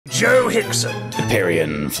Joe Hickson.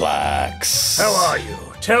 Pyrion Flax. How are you?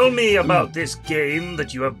 Tell me about this game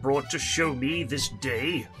that you have brought to show me this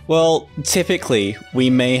day. Well, typically,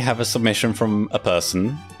 we may have a submission from a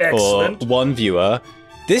person Excellent. or one viewer.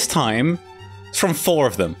 This time, it's from 4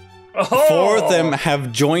 of them. Oh! 4 of them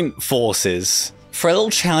have joined forces for a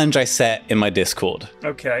little challenge I set in my Discord.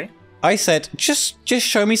 Okay. I said, just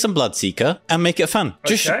show me some Bloodseeker and make it fun.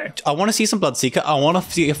 Okay. I want to see some Bloodseeker. I want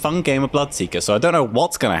to see a fun game of Bloodseeker. So I don't know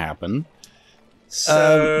what's going to happen.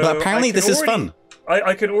 But apparently this is fun.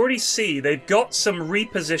 I can already see they've got some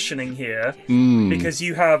repositioning here because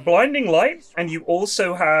you have Blinding Light and you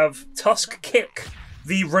also have Tusk Kick,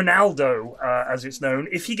 the Ronaldo, as it's known.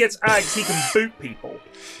 If he gets agged, he can boot people.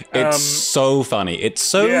 It's so funny. It's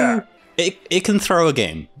so... Yeah. It can throw a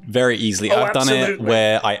game very easily. Oh, I've done absolutely. it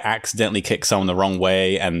where I accidentally kick someone the wrong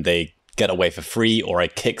way and they get away for free, or I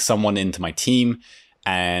kick someone into my team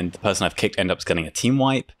and the person I've kicked ends up getting a team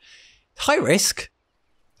wipe. High risk,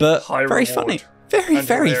 but High very reward. funny. Very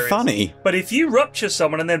Hilarious. funny. But if you rupture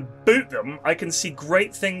someone and then boot them, I can see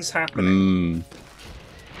great things happening.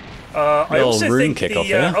 I Little also room think kickoff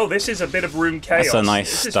here. oh, this is a bit of room chaos. That's a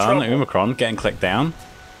nice This is stun. trouble. Omicron getting clicked down.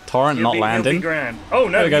 Torrent not He'll be landing. grand. Oh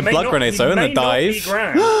no! There we go. he may Blood not- grenade he zone. may The not be dive.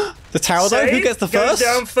 grand. The tower though. Who Save, gets the goes first?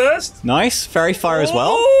 down first. Nice. Fairy fire as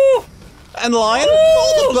well. Oh, And Lion.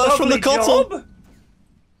 oh, The burst from the lovely cotton. job.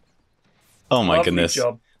 Oh my Lovely goodness.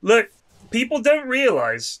 job. Look, people don't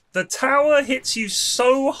realize the tower hits you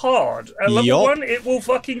so hard. At level Yup. 1, it will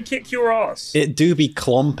fucking kick your ass. It do be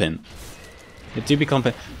clomping. It do be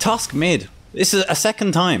clomping. Tusk mid. This is a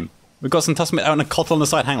second time. We've got some Tusk mid out and a Cottle on the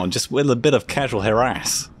side. Hang on, just with a bit of casual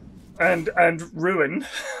harass. And ruin.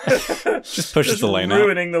 Just pushes the lane out.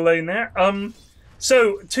 ruining the lane there.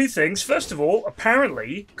 So 2 things. First of all,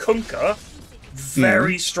 apparently Kunkka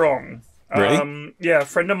very strong. Really? Yeah, a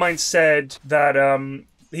friend of mine said that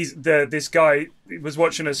this guy was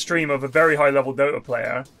watching a stream of a very high level Dota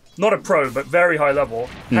player, not a pro but very high level,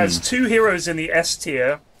 has 2 heroes in the S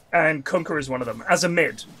tier, and Kunkka is one of them as a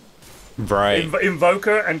mid. Right.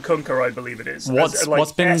 Invoker and Kunkka, I believe it is.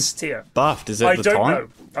 What's been S tier? buffed? Is it the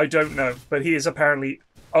torrent? I don't know, but he is apparently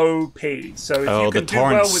OP. So if you The can do well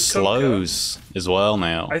torrent with Kunkka, slows as well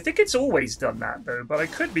now. I think it's always done that though, but I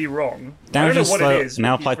could be wrong. Damage I and don't know what slow it is.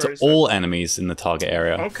 now but applied to he throws all enemies in the target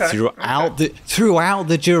area. Okay, Throughout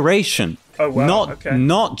the duration. Oh, wow, Not okay.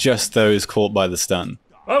 not just those caught by the stun.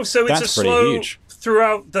 Oh, so it's That's a pretty slow huge.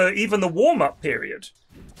 throughout even the warm up period.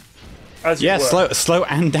 As Yeah, it were. slow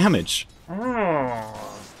and damage. Oh.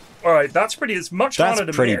 All right, that's pretty. It's much That's harder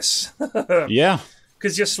to pretty- miss Yeah.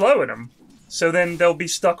 because you're slowing them. So then they'll be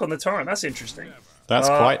stuck on the torrent. That's interesting. That's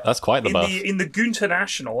quite the buff. In the Gunter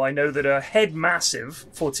National, I know that a head massive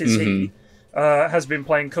for Tis Mm-hmm. He has been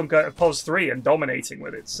playing Kunkka at POS 3 and dominating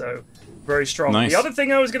with it. So very strong. Nice. The other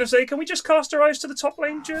thing I was going to say, can we just cast our eyes to the top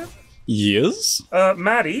lane, Joe? Yes.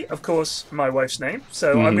 Maddie, of course, my wife's name.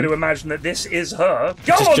 So I'm going to imagine that this is her.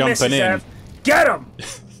 Go Just on, jumping Mrs. in. F. Get him!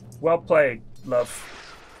 Well played, love.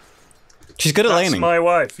 She's good at That's laning. my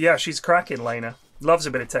wife. Yeah, she's cracking laner. Loves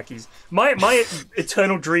a bit of techies. My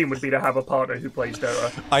eternal dream would be to have a partner who plays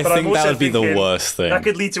Dota. I But I'm think that also would be the thinking worst thing. That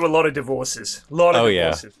could lead to a lot of divorces. A lot of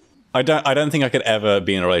divorces. I don't think I could ever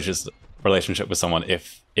be in a relationship with someone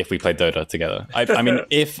if we played Dota together. I mean,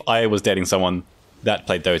 if I was dating someone that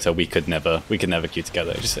played Dota, we could never queue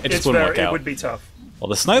together. It just wouldn't work out. It would be tough. Well,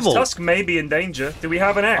 the snowball. Tusk may be in danger. Do we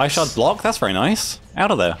have an X? I shot block. That's very nice. Out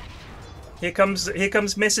of there. Here comes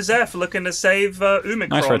Mrs. F looking to save Omicron.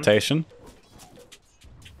 Nice rotation.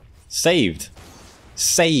 Saved.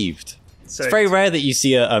 It's very rare that you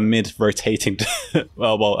see a mid rotating.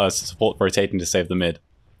 A support rotating to save the mid.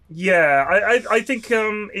 Yeah, I think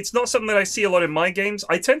it's not something that I see a lot in my games.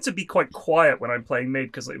 I tend to be quite quiet when I'm playing mid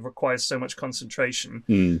because it requires so much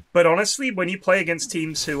concentration. But honestly, when you play against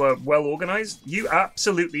teams who are well organized, you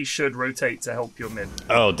absolutely should rotate to help your mid.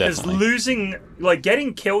 Oh, Because definitely.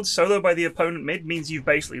 getting killed solo by the opponent mid means you've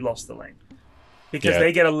basically lost the lane. Because Yeah.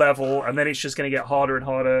 they get a level, and then it's just going to get harder and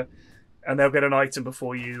harder, and they'll get an item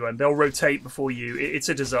before you, and they'll rotate before you. It's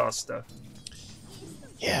a disaster.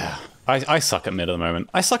 Yeah. I suck at mid at the moment.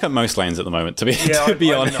 I suck at most lanes at the moment, to be Yeah, to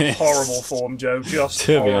be I'm honest. in a horrible form, Joe. Just To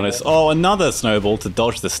be horrible. honest. Oh, another snowball to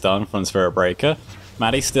dodge the stun from Spirit Breaker.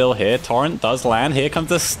 Maddie's still here. Torrent does land. Here comes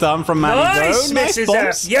the stun from Maddie. Nice, though. Nice Mrs.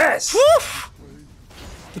 bombs. F. Yes. Woof!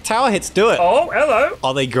 The tower hits do it. Oh, hello.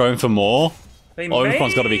 Are they going for more? They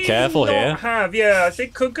Omicron's got to be careful may here. not have, yeah. I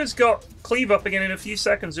think Kunkka's got cleave up again in a few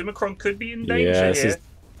seconds. Omicron could be in danger Yeah, this here. is-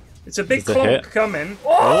 It's a big this is a hit. clonk coming. Oh,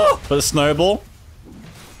 Oh! but the snowball.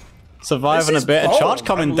 Surviving This a bit. is A charge bold.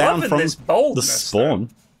 coming I'm down loving from this the boldness, spawn.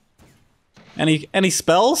 Any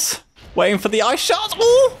spells? Waiting for the ice shot.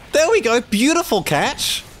 Oh, there we go. Beautiful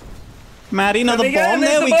catch. Maddie, another bomb.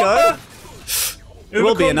 There we go.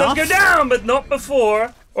 Will be enough. Does go down, but not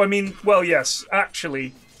before. Or, I mean, well, yes,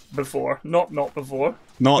 actually, before. Not before.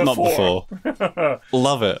 Not before.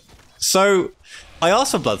 Love it. So, I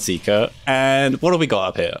asked for Bloodseeker, and what have we got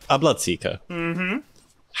up here? A Bloodseeker. Mm-hmm.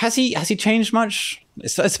 Has he changed much?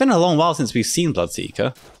 It's been a long while since we've seen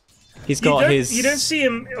Bloodseeker. He's got his... You don't see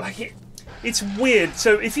him... like it's weird.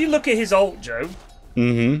 So, if you look at his ult, Joe...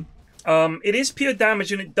 Mm-hmm. It is pure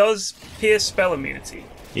damage, and it does pierce spell immunity.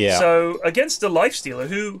 Yeah. So, against the Lifestealer,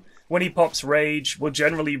 who, when he pops Rage, will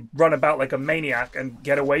generally run about like a maniac and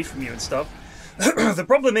get away from you and stuff. The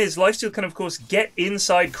problem is, Lifesteal can, of course, get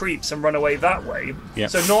inside creeps and run away that way. Yep.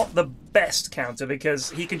 So not the best counter, because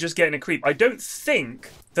he can just get in a creep. I don't think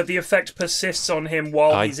that the effect persists on him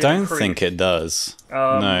while he's in a creep. I don't think it does.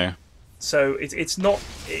 No. So it's not...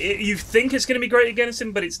 you think it's going to be great against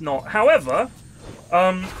him, but it's not. However...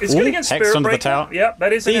 it's good against Spirit under Breaker. the tower. Yeah,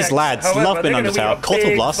 that is an These X. lads However, love being under the tower.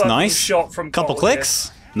 Cottle Blast, nice. Shot from couple Cottle clicks.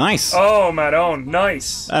 Here. Nice. Oh, Madon,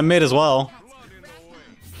 nice. And mid as well.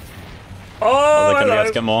 Oh, they're going to be able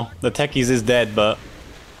to get more. The Techies is dead, but...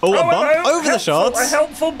 Oh, a bump over the shards. A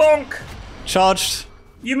helpful bonk. Charged.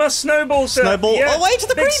 You must snowball, sir. Snowball. Yeah. Away to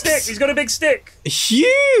the big creeps. stick. He's got a big stick.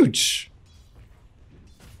 Huge.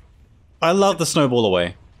 I love the snowball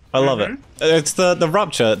away. I love it. It's the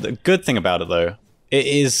rupture. The good thing about it, though, it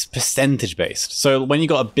is percentage based. So when you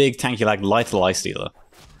got a big tanky like Lighter Lifestealer,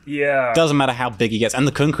 yeah, doesn't matter how big he gets, and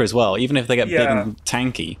the Kunker as well. Even if they get big and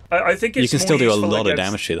tanky, I think it's you can still do a lot against, of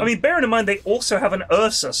damage to them. I mean, bearing in mind they also have an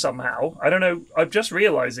Ursa somehow. I don't know. I'm just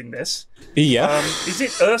realizing this. Yeah. Is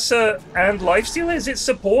it Ursa and Lifestealer? Is it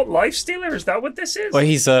support Lifestealer? Is that what this is? Well,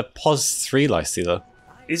 he's a POS 3 Lifestealer.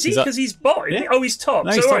 Is he? Because he's bot. Yeah. Oh, he's top.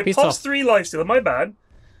 No, so he's top. He's POS top. 3 Lifestealer. My bad.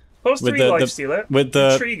 POS 3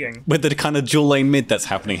 Lifestealer. Intriguing. With the kind of dual lane mid that's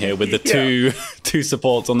happening here, with the two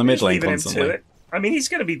supports on the mid lane constantly. Him to it. I mean, he's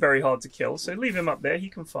going to be very hard to kill, so leave him up there. He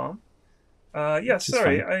can farm. Yeah,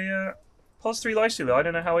 sorry. POS 3 Lifestealer. I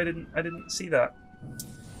don't know how I didn't see that.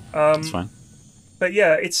 That's fine. But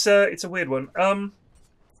yeah, it's a weird one. I'm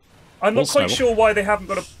not quite sure why they haven't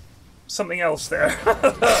got something else there.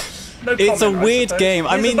 No it's comment, a weird game.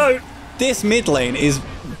 I mean, boat. This mid lane is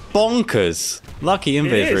bonkers. Lucky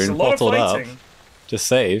Invis bottled up. Just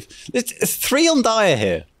save. It's 3 on Dire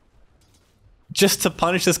here. Just to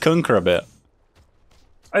punish this Kunker a bit.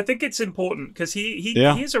 I think it's important because he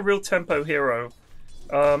is a real tempo hero.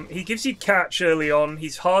 He gives you catch early on.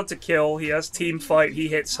 He's hard to kill. He has team fight. He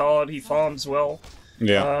hits hard. He farms well.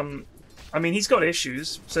 Yeah. I mean, he's got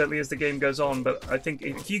issues certainly as the game goes on, but I think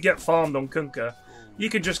if you get farmed on Kunker, you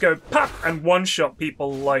can just go pop and one-shot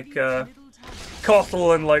people like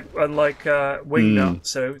Cottle and like Wingnut.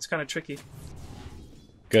 So it's kind of tricky.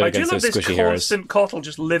 Good I do love this constant heroes. Cottle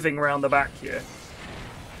just living around the back here.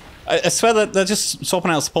 I swear that they're just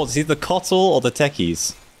swapping out supports. It's either Cottle or the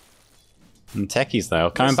Techies. And Techies though,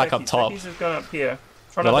 coming back up top. Techies have gone up here.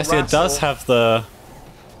 The Lifestealer does have the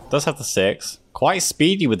 6. Quite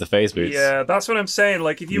speedy with the phase boots. Yeah, that's what I'm saying.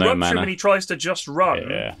 Like if you rupture him and he tries to just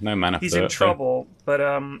run, no mana. He's in trouble. But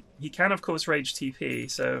he can of course rage TP.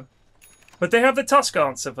 So, but they have the Tusk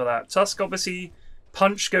answer for that. Tusk obviously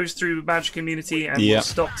punch goes through magic immunity and will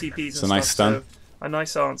stop TPs and stuff. Nice stun. So, a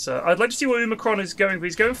nice answer. I'd like to see what Omicron is going for.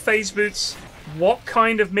 He's going phase boots. What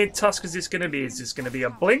kind of mid-tusk is this going to be? Is this going to be a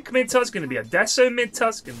Blink mid-tusk? Going to be a Deso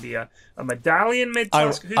mid-tusk? Going to be a Medallion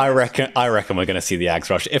mid-tusk? I reckon we're going to see the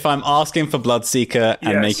Axe Rush. If I'm asking for Bloodseeker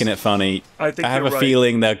and making it funny, I have a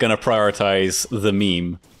feeling they're going to prioritize the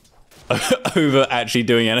meme over actually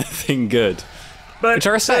doing anything good. Which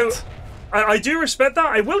I respect. So, I do respect that.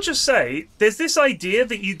 I will just say, there's this idea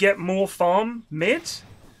that you get more farm mid.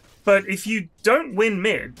 But if you don't win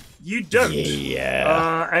mid, you don't.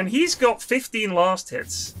 Yeah. And he's got 15 last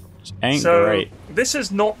hits. Ain't great. This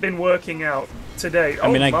has not been working out today.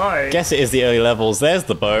 I mean, I guess it is the early levels. There's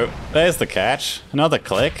the boat. There's the catch. Another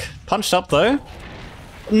click. Punched up, though.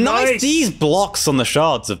 Nice. These blocks on the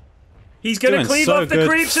shards of... He's going to cleave up the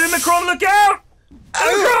creeps. Omicron, look out!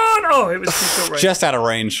 Omicron! Oh, it was too short range. Just out of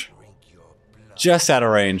range. Just out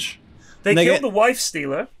of range. They killed the Wife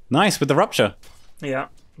Stealer. Nice, with the rupture. Yeah.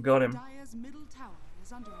 Got him.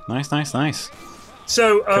 Nice.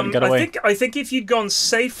 So I think if you'd gone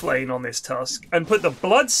safe lane on this Tusk and put the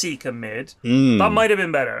Bloodseeker mid, that might have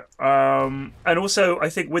been better. And also I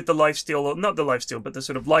think with the lifesteal, or not the lifesteal, but the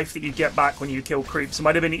sort of life that you get back when you kill creeps, it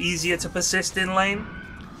might have been easier to persist in lane.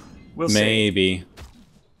 We'll see. Maybe.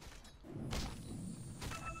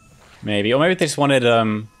 Or maybe they just wanted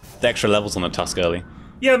the extra levels on the Tusk early.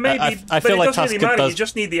 Yeah, maybe. I feel like it doesn't really matter. does... You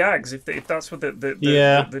just need the Ags if that's what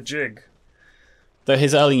the jig. Though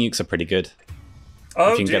his early nukes are pretty good.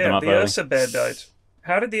 Oh dear, the Ursa bear died.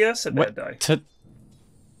 How did the Ursa bear die? To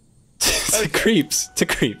creeps.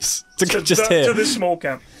 Just here. To the small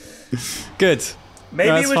camp. Good.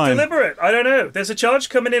 Maybe it was deliberate. I don't know. There's a charge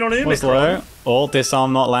coming in on Umicron. Was low. All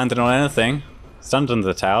disarm not landed on anything. Stunned under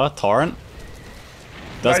the tower. Torrent.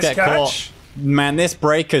 Does nice get catch. Caught. Man, this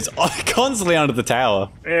breaker's constantly under the tower.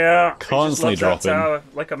 Yeah. Constantly dropping. That tower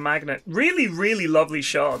like a magnet. Really, really lovely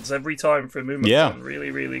shards every time from Umicron. Yeah.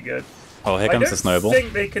 Really, really good. Oh, here comes the snowball. I don't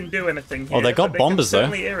think they can do anything here. Oh, they got bombers, though. They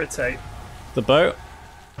can certainly irritate. The boat.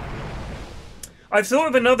 I've thought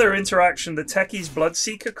of another interaction, the Techies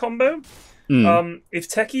Bloodseeker combo. If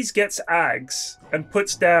Techies gets Ags and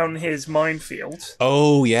puts down his minefield...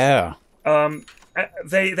 Oh, yeah.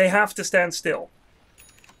 They have to stand still.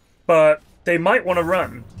 But they might want to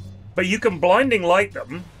run. But you can blinding light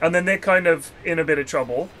them, and then they're kind of in a bit of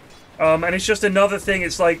trouble. And it's just another thing,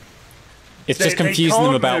 it's like... It's just confusing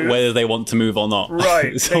them about whether they want to move or not.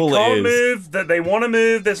 Right. They can't move, that they want to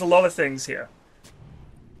move, there's a lot of things here.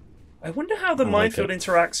 I wonder how the minefield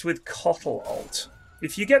interacts with Kotl ult.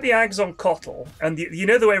 If you get the Ags on Kotl, and you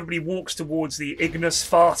know the way everybody walks towards the Ignis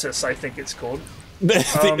Fartus, I think it's called.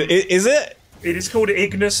 Is it? It is called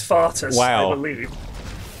Ignis Fartus, wow. I believe.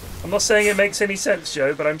 I'm not saying it makes any sense,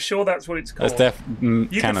 Joe, but I'm sure that's what it's called. You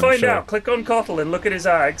can find out. Click on Kotl and look at his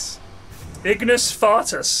Ags. Ignis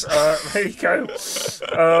Fartus. There you go.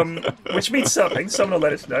 Which means something. Someone will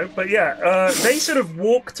let us know. But yeah, they sort of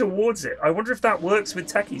walk towards it. I wonder if that works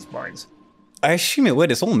with Techie's minds. I assume it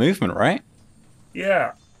would. It's all movement, right?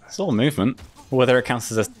 Yeah. It's all movement. Whether it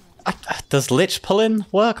counts as a... Does Lich pull-in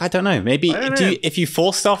work? I don't know. Maybe if you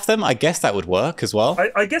force stuff them, I guess that would work as well.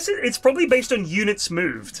 I guess it's probably based on units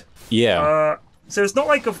moved. Yeah. So it's not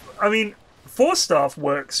like I mean, force staff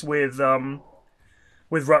works with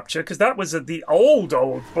Rupture, because that was the old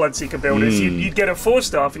Bloodseeker builders. You'd get a force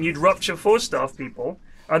staff and you'd rupture force staff people,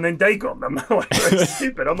 and then they got them. It's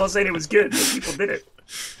stupid. I'm not saying it was good, but people did it.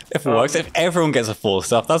 If it works, if everyone gets a force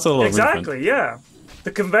staff, that's all. Exactly. Yeah.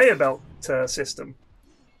 The conveyor belt system.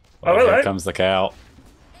 Oh, here comes the cow.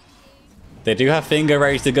 They do have finger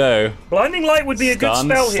ready to go. Blinding light would be a good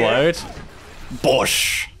spell here. Slowed.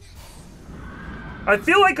 Bosh. I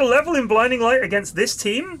feel like a level in blinding light against this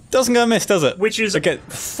team doesn't go amiss, does it? Which is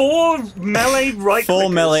 4 melee right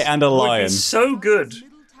 4 melee and a lion. Would be so good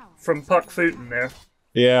from Puck Futon there.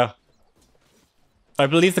 Yeah. I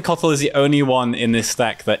believe the Kotl is the only one in this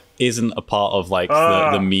stack that isn't a part of like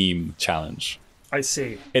the meme challenge. I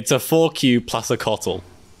see. It's a 4Q plus a Kotl.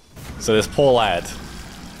 So this poor lad.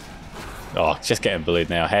 Oh, just getting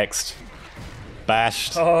bullied now. Hexed.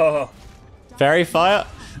 Bashed. Oh. Fairy Fire.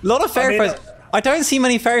 A lot of Fairy Fires. I don't see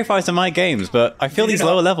many Fairy Fires in my games, but I feel these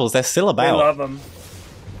lower levels, they're still about. I love them.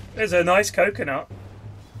 There's a nice coconut.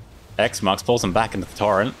 X-Marks pulls him back into the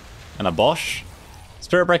torrent. And a Bosch.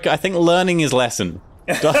 Spirit Breaker, I think learning his lesson.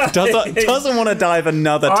 Doesn't want to dive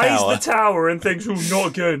another tower. Eyes the tower and thinks, oh,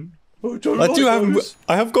 not again.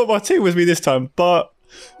 I have got my team with me this time, but...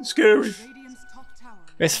 Scary.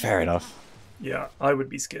 It's fair enough. Yeah, I would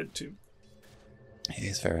be scared too. It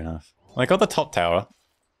is fair enough. I got the top tower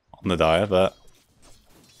on the Dire, but...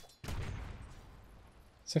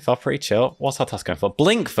 So far, pretty chill. What's our task going for?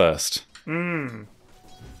 Blink first.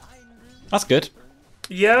 That's good.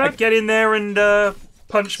 Yeah, get in there and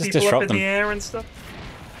punch people up in the air and stuff.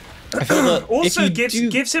 I feel that also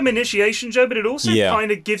gives him initiation, Joe, but it also kind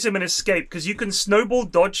of gives him an escape, because you can snowball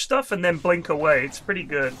dodge stuff and then blink away. It's pretty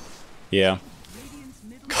good. Yeah.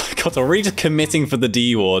 God, already just committing for the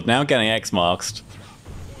D ward, now getting X-marked.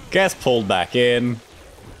 Gets pulled back in.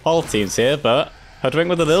 Whole team's here, but Hoodwink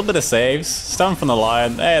with a little bit of saves. Stun from the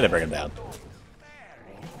Lion. They bring him down.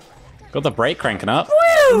 Got the break cranking up.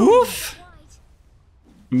 Woo! Oof.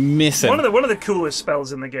 Missing. One of the coolest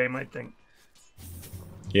spells in the game, I think.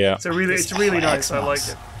 Yeah. It's really nice. I like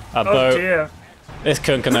it. Oh dear. This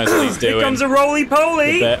Kunka knows what he's doing. Here comes a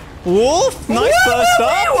roly-poly. Wolf! Nice burst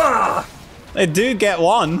up. They do get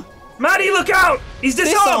one. Maddie, look out! He's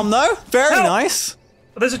disarmed. Though. Very nice.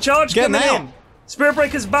 There's a charge coming in. Spirit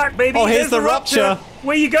Breaker's back, baby. Oh, here's the rupture.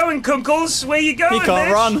 Where you going, Kunkles? Where you going, He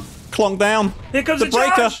can't run. Clonk down. Here comes the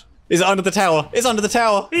breaker. Charge. Is under the tower. It's under the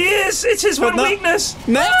tower. He is. It's his one weakness.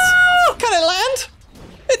 Net. Oh! Can it land?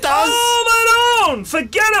 It does. Oh, my own.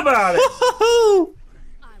 Forget about it.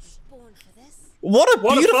 What a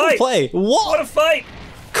beautiful play. What a fight.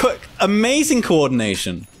 Amazing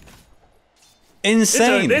coordination.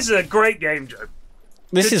 Insane. This is a great game, Joe.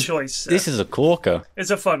 Good choice. This is a corker.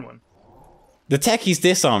 It's a fun one. The Techies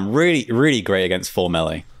disarm really, really great against 4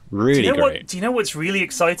 melee. Really great. Do you know what's really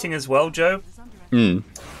exciting as well, Joe? Oh,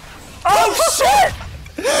 shit!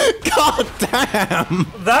 God damn!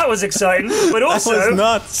 That was exciting, but also...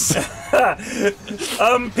 That was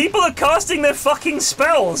nuts. People are casting their fucking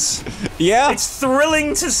spells. Yeah. It's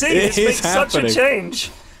thrilling to see. This makes such a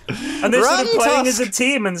change. And they're sort of playing as a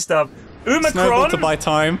team and stuff. Snowball to buy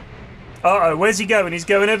time. Uh-oh, where's he going? He's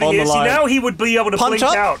going over here. See, now he would be able to blink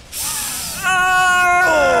out.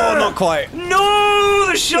 Oh, not quite. No,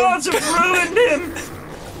 the shards have ruined him.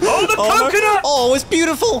 Oh, the coconut! No. Oh, it's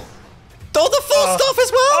beautiful. Oh, the full stuff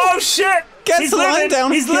as well. Oh, shit. Gets the line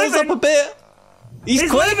down. He's heals up a bit. He's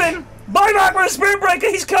quick. living. Buy back my Spirit Breaker.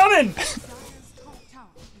 He's coming.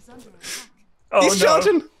 He's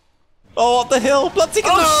charging. Oh, up the hill. Bloodseeker,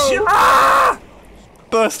 no. Shit. Ah!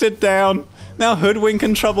 Bursted down. Now Hoodwink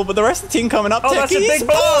in trouble, but the rest of the team coming up. Oh, that's a big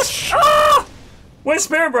boss. Ah! Where's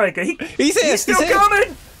Spirit Breaker? He's here. He's still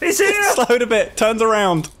coming. He's here. Slowed a bit. Turns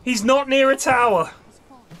around. He's not near a tower.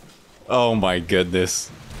 Oh my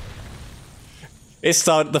goodness. It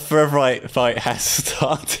started. The Forever fight has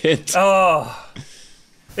started. Oh.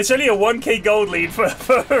 It's only a 1k gold lead for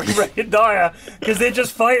Ray Dyer because they're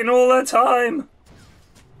just fighting all the time.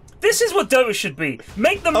 This is what Dota should be.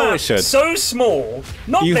 Make the map so small,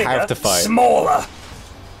 not bigger, have to fight. Smaller.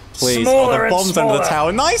 Please. Smaller the bomb's under the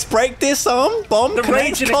tower. Nice break disarm. Bomb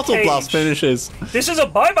connects. Cottle Blast finishes. This is a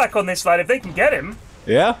buyback on this side if they can get him.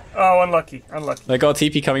 Yeah. Oh, unlucky. Unlucky. They got a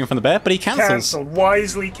TP coming from the bear, but he cancels. Cancelled.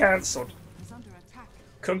 Wisely cancelled.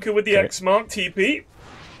 Kunka with the X mark TP.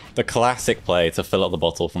 The classic play to fill up the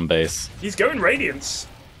bottle from base. He's going Radiance.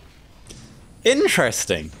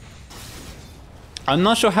 Interesting. I'm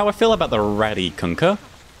not sure how I feel about the Ratty Kunka.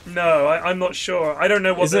 No, I'm not sure. I don't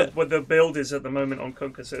know what the build is at the moment on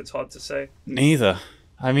Kunka, so it's hard to say. Neither.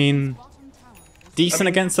 I mean, decent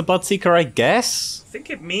against the Bloodseeker, I guess? I think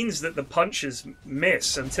it means that the punches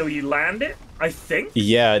miss until you land it, I think.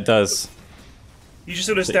 Yeah, it does. You just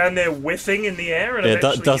sort of stand there whiffing in the air and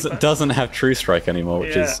it doesn't have True Strike anymore,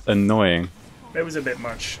 which is annoying. It was a bit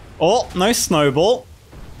much. Oh, no Snowball.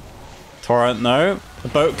 Torrent, no. The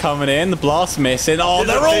boat coming in, the blast missing. Oh,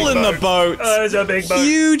 they're all in the boat. There's a big boat.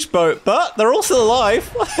 Huge boat, but they're all still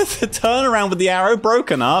alive. The turnaround with the arrow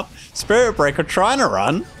broken up. Spirit Breaker trying to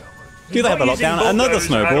run. Do they have a lockdown? Another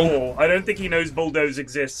Snowball. I don't think he knows Bulldoze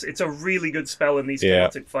exists. It's a really good spell in these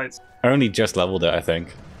chaotic fights. I only just leveled it, I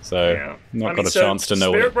think. So, not got a chance to know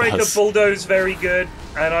what it Spirit Breaker, Bulldoze, very good.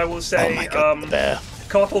 And I will say,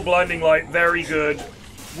 Cottle Blinding Light, very good.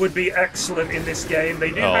 Would be excellent in this game. They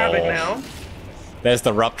do have it now. There's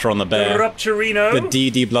the Rupture on the bear. The Rupturino.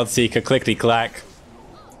 The DD Bloodseeker, clickety-clack.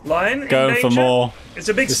 Lion going for more. It's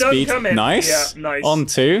a big stone coming. Nice. Yeah, nice. On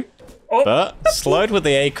two. But slowed with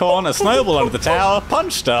the Acorn. A Snowball over the tower.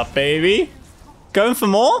 Punched up, baby. Going for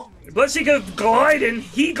more. Bloodseeker gliding.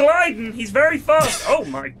 Gliding. He's very fast. Oh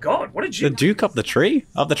my god. What did you... The Duke up the tree?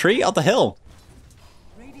 Up the tree? Up the hill.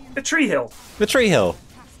 The tree hill. The tree hill.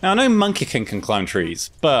 Now, I know Monkey King can climb trees,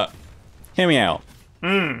 but hear me out.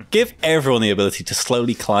 Give everyone the ability to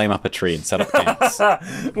slowly climb up a tree and set up camps.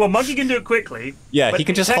 Well, Monkey can do it quickly. Yeah, he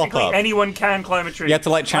can just hop up. Anyone can climb a tree. You have to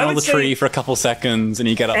like channel the tree for a couple seconds and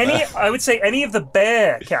you get up there. I would say any of the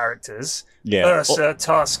bear characters, Ursa,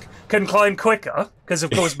 Tusk, can climb quicker, because of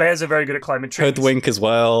course bears are very good at climbing trees. Hoodwink as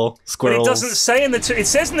well, squirrels. But it doesn't say it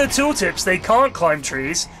says in the tooltips they can't climb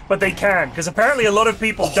trees, but they can, because apparently a lot of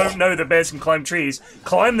people don't know that bears can climb trees,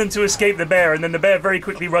 climb them to escape the bear, and then the bear very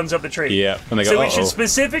quickly runs up the tree. Yeah, and they go, so we should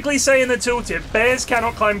specifically say in the tooltip, bears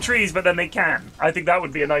cannot climb trees, but then they can. I think that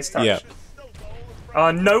would be a nice touch. Yeah.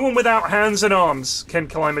 No one without hands and arms can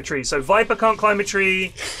climb a tree. So Viper can't climb a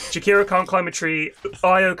tree, Jakira can't climb a tree,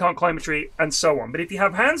 Io can't climb a tree, and so on. But if you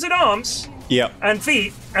have hands and arms, and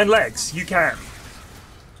feet and legs, you can.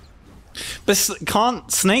 But can't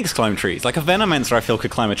snakes climb trees? Like a Venomancer, I feel,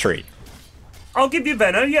 could climb a tree. I'll give you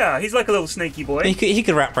Venom, yeah. He's like a little snaky boy. He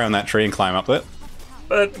could wrap around that tree and climb up it.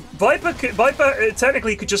 But Viper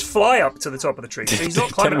technically could just fly up to the top of the tree. So he's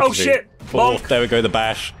not climbing. Oh shit! Bonk. There we go, the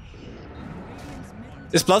bash.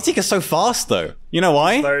 This Bloodseeker's so fast, though. You know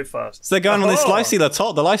why? It's very fast. So they're going on this lifesteal at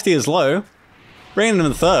top. The lifesteal is low. Bringing them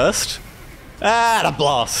the thirst. Ah, the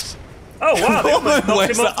blast. Oh, wow. They almost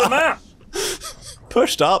knocked him off the map.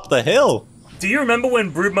 Pushed up the hill. Do you remember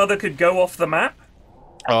when Broodmother could go off the map?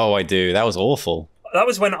 Oh, I do. That was awful. That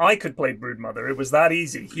was when I could play Broodmother. It was that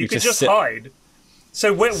easy. You could just hide.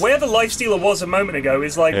 So where the lifestealer was a moment ago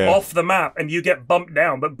is like off the map and you get bumped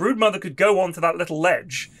down. But Broodmother could go onto that little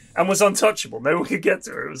ledge and was untouchable. No one could get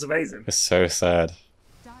to her. It was amazing. It's so sad.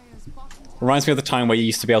 Reminds me of the time where you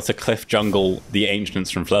used to be able to cliff jungle the ancients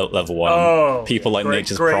from level 1. Oh, people like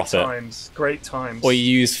Nature's Prophet. Times. Great times. Or you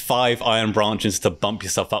use 5 iron branches to bump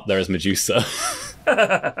yourself up there as Medusa.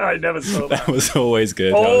 I never saw that. That was always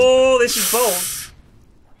good. Oh, this is bold.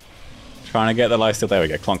 Trying to get the lifesteal. There we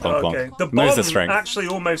go. Clonk, clonk, clonk. The bomb actually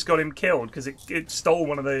almost got him killed because it stole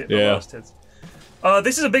one of the last hits.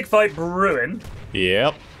 This is a big fight brewing.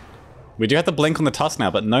 Yep. We do have to blink on the tusk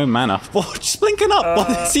now, but no mana. Oh, just blinking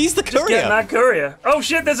up. Seize the courier. Just getting that courier. Oh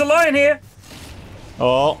shit! There's a lion here.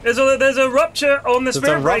 Oh. There's a rupture on the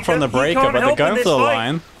spirit breaker. There's a rupture on the breaker, but they're going for the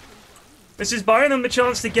lion. This is buying them the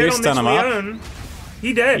chance to get on this Leon.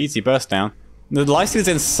 He dead. Easy burst down. The Lycian's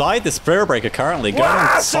inside the spirit breaker currently, going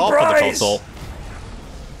on top of the console.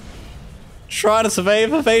 Trying to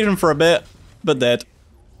survive evasion for a bit, but dead.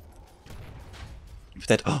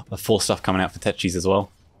 Oh, the full stuff coming out for Tetchis as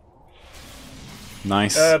well.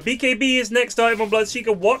 Nice. BKB is next item on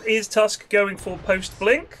Bloodseeker. What is Tusk going for post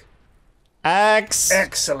blink? Axe.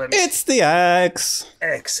 Excellent. It's the axe.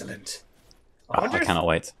 Excellent. I cannot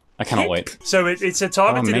wait. I cannot wait. So it's a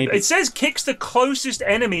targeted... it says kicks the closest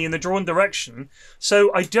enemy in the drawn direction,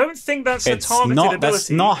 so I don't think that's a targeted ability. That's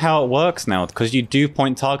not how it works now, because you do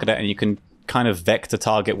point target it and you can kind of vector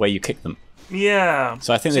target where you kick them. Yeah.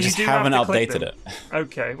 So I think they just haven't updated it.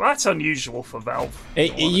 Okay, well that's unusual for Valve.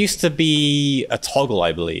 It used to be a toggle,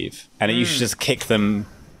 I believe, and it used to just kick them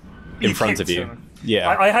in front of you. Yeah.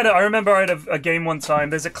 I remember I had a game one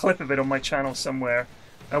time, there's a clip of it on my channel somewhere.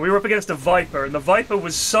 We were up against a Viper, and the Viper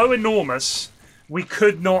was so enormous, we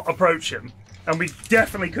could not approach him. And we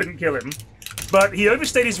definitely couldn't kill him. But he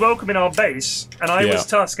overstayed his welcome in our base, and I was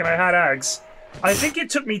Tusk, and I had Ags. I think it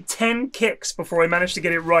took me 10 kicks before I managed to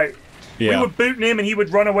get it right. Yeah. We were booting him, and he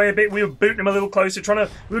would run away a bit. We were booting him a little closer,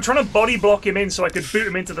 we were trying to body block him in so I could boot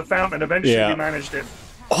him into the fountain, and eventually we managed it.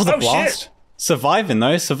 Oh, the blast! Shit. Surviving,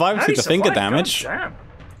 though. Surviving through the finger damage. Damn.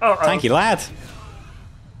 Tanky lad.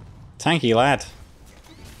 Tanky lad.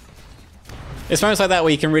 It's moments like that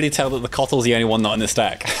where you can really tell that the Kotl's the only one not in the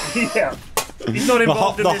stack. Yeah. He's not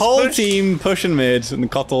involved in this The whole push. team pushing mid, and the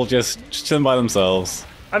Kotl just chilling by themselves.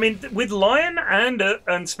 I mean, with Lion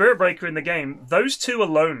and Spirit Breaker in the game, those two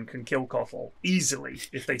alone can kill Kotl easily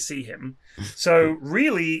if they see him. So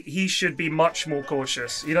really, he should be much more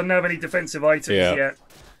cautious. He doesn't have any defensive items yet.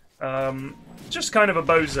 Just kind of a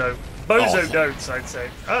bozo. Bozo dotes, I'd say.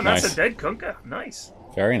 Oh, and that's a dead Kunkka. Nice.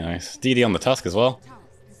 Very nice. DD on the Tusk as well.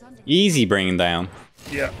 Easy bringing down.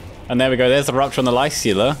 Yeah. And there we go. There's the rupture on the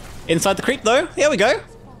Lycila. Inside the creep, though. Here we go.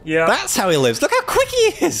 Yeah. That's how he lives. Look how quick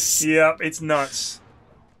he is. Yeah, it's nuts.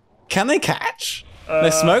 Can they catch?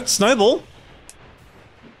 They're smoked. Snowball.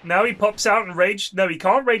 Now he pops out and rage. No, he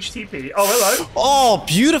can't rage TP. Oh, hello. Oh,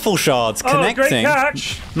 beautiful shards. Connecting. Oh, great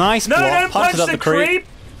catch. Nice block. No, don't punch up the creep.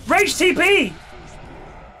 Rage TP.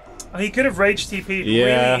 Oh, he could have rage TP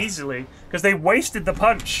really easily because they wasted the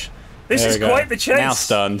punch. This is quite the chase. Now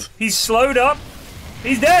stunned. He's slowed up.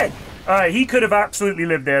 He's dead. Alright, he could have absolutely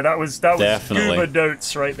lived there. That was Goober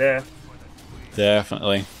Dotes right there.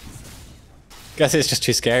 Definitely. Guess it's just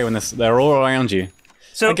too scary when they're all around you.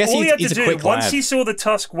 So I guess all he had to he's do, once he saw the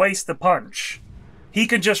Tusk waste the punch, he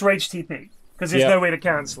could just rage TP. Because there's no way to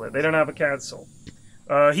cancel it. They don't have a cancel.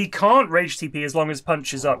 He can't rage TP as long as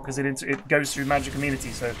punch is up, because it goes through magic immunity.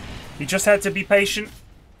 So he just had to be patient.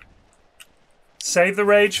 Save the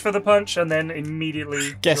rage for the punch, and then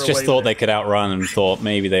immediately... Guess just thought they could outrun and thought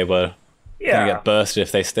maybe they were going to get bursted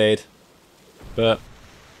if they stayed. But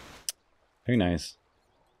who knows?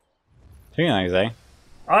 Who knows, eh?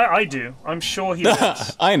 I do. I'm sure he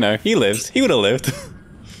lives. I know. He lives. He would have lived.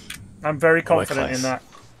 I'm very confident in that.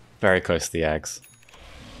 Very close to the Ags.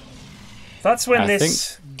 That's when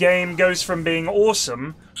this game goes from being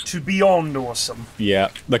awesome to beyond awesome. Yeah,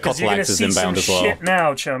 the Kotlax is inbound as well. Shit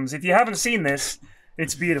now, chums. If you haven't seen this,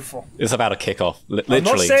 it's beautiful. It's about to kick off. Literally, I'm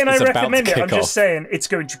not saying I recommend it. I'm just saying it's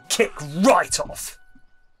going to kick right off.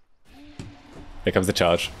 Here comes the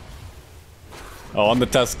charge. Oh, on the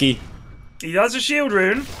Tusky. He does a shield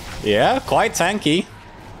rune. Yeah, quite tanky.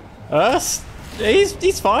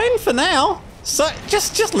 He's fine for now. So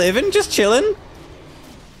just living, just chilling.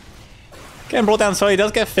 Getting brought down, so he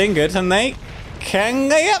does get fingered, and can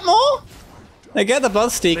they get more? They get the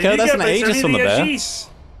Bloodseeker. That's an Aegis from the bear.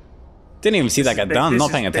 Didn't even see that get done.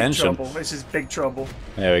 Not paying attention. This is big trouble.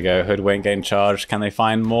 There we go. Hoodwink getting charged. Can they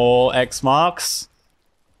find more X marks?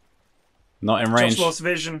 Not in range. Just lost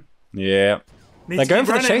vision. Yeah. They're going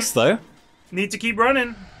for the chase though. Need to keep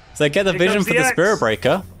running. So they get the vision for the Spirit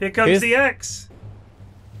Breaker. Here comes the X.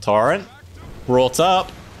 Torrent. Brought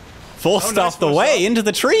up. Force-staffed away into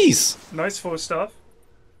the trees. Nice force-staff.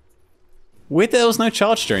 Weird there was no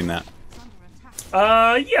charge during that.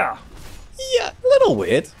 Yeah. Yeah, a little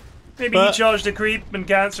weird. Maybe he charged a creep and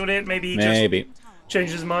cancelled it. Maybe he just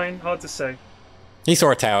changed his mind. Hard to say. He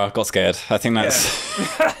saw a tower, got scared. I think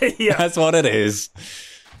that's yeah. That's what it is.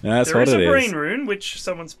 That's what it is. There is a brain rune, which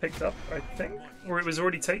someone's picked up, I think. Or it was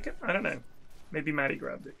already taken. I don't know. Maybe Maddie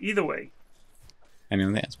grabbed it. Either way. I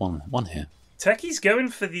mean, there's one here. Techie's going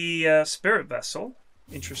for the spirit vessel.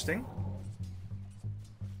 Interesting.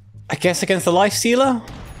 I guess against the life stealer?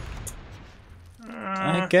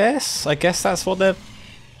 I guess that's what they're...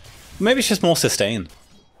 Maybe it's just more sustain.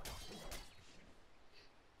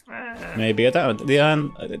 Maybe, I don't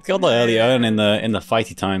know. It got the early earn in the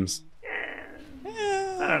fighty times.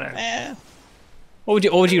 I don't know.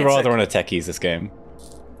 What would you rather on a techies this game?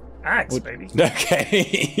 Axe, baby.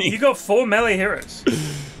 Okay. You got 4 melee heroes.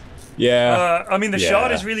 Yeah. I mean, the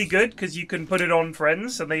shard is really good because you can put it on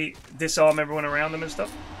friends and they disarm everyone around them and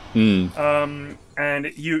stuff. And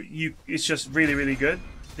it's just really, really good.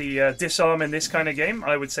 The disarm in this kind of game,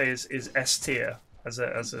 I would say, is S tier as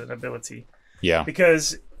an ability. Yeah.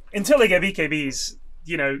 Because until they get BKBs,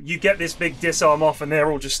 you know, you get this big disarm off and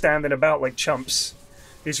they're all just standing about like chumps.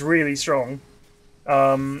 It's really strong.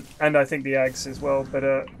 And I think the Ags as well. But,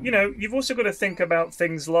 you know, you've also got to think about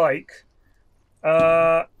things like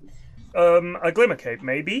a Glimmer Cape,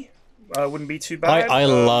 maybe. Wouldn't be too bad. I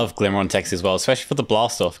love Glimmer on Tex as well, especially for the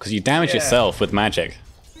blast off, because you damage yourself with magic.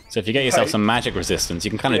 So if you get yourself some magic resistance,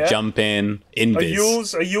 you can kind of jump in,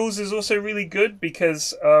 invis. A Yules is also really good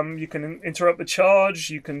because you can interrupt the charge,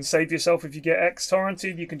 you can save yourself if you get X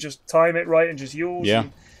torrented, you can just time it right and just Yules. Yeah.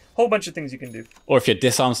 Whole bunch of things you can do. Or if your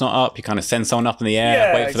disarm's not up, you kind of send someone up in the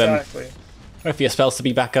air, wait for them. Or if your spells to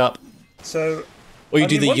be back up. So, or you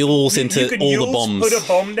do the Yules into all the bombs. Put a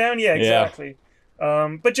bomb down, exactly.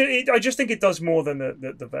 But I just think it does more than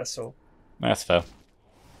the vessel. That's fair.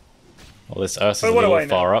 Well, this Ursa's a little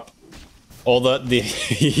far up. Or the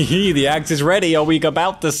the axe is ready. Are we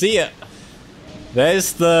about to see it?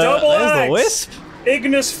 There's the wisp.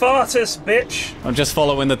 Ignis Fartus, bitch. I'm just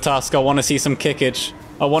following the tusk. I want to see some kickage.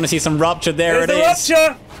 I want to see some rupture. There's the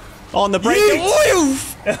rupture. On the break.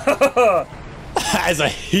 Has a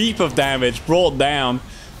heap of damage brought down.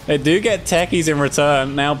 They do get techies in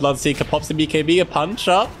return. Now Bloodseeker pops the BKB, a punch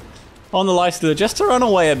up on the Lifestealer just to run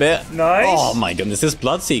away a bit. Nice. Oh my goodness, this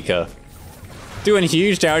Bloodseeker. Doing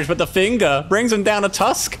huge damage, but the finger brings him down a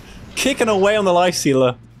tusk, kicking away on the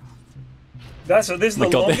Lifestealer. This is the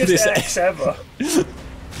longest X ever.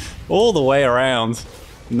 All the way around.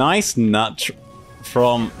 Nice nut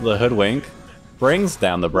from the Hoodwink. Brings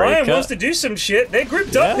down the Breaker. Ryan wants to do some shit. They're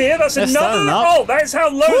grouped up here. That's another... Oh, that's how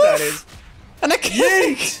low that is. And a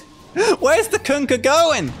kick! Where's the Kunka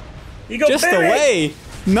going? He got just buried. Away.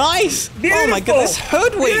 Nice! Beautiful. Oh my goodness,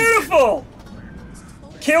 Hoodwink! Beautiful!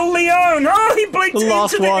 Kill Leon! Oh, he blinked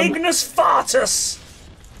into the Ignis Fartus!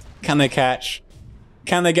 Can they catch?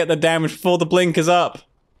 Can they get the damage before the blink is up?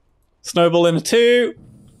 Snowball in a 2.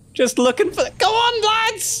 Just looking for... Go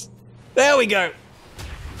on, lads! There we go.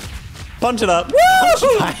 Punch it up. Woo! Punch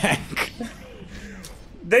it back.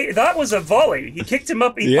 That was a volley. He kicked him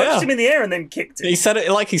up. He punched him in the air and then kicked him. He said it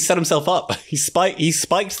like he set himself up. He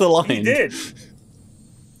spiked the line. He did.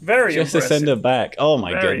 Very just impressive. To send it back. Oh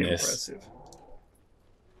my goodness. Impressive.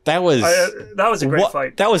 That was a great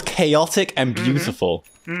fight. That was chaotic and beautiful.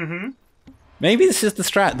 Maybe this is the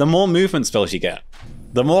strat. The more movement spells you get,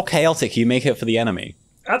 the more chaotic you make it for the enemy.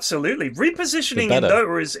 Absolutely. Repositioning in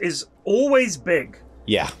Dota is always big.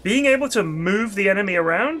 Yeah. Being able to move the enemy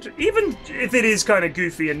around, even if it is kind of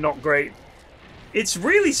goofy and not great, it's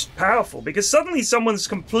really powerful because suddenly someone's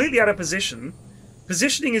completely out of position.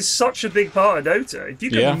 Positioning is such a big part of Dota. If you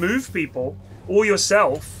can move people or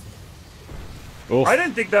yourself, I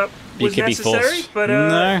don't think that was necessary, but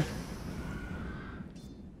no.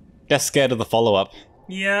 Just scared of the follow-up.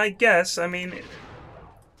 Yeah, I guess. I mean,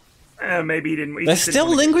 maybe he didn't. They're still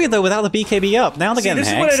lingering though without the BKB up. Now they're getting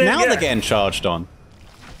hexed. Now they're getting charged on.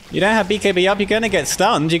 You don't have BKB up, you're gonna get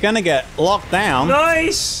stunned. You're gonna get locked down.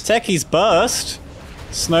 Nice. Techie's burst.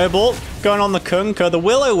 Snowball going on the Kunka, the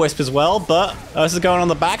Will-O-Wisp as well, but Ursa's going on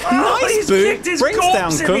the back. Nice boot. Brings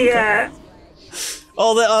down Kunka.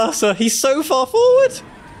 Oh, the Ursa, he's so far forward.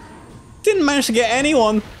 Didn't manage to get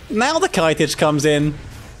anyone. Now the Kitage comes in.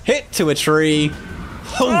 Hit to a tree.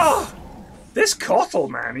 Oh, this Kotl,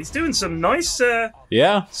 man, he's doing some nice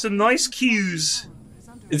some nice cues.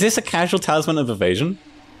 Is this a casual talisman of evasion?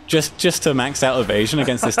 Just to max out evasion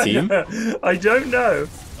against this team? I don't know.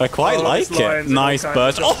 I quite like it. Nice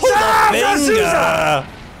burst. Oh, the finger!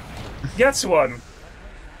 Gets one.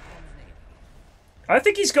 I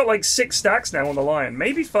think he's got like 6 stacks now on the lion.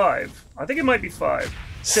 Maybe 5. I think it might be 5.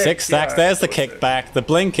 6 stacks. There's the kickback. The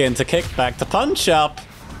blink in to kickback to punch up.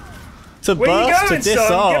 to Where burst, you going, to disarm.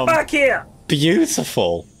 son? Get back here!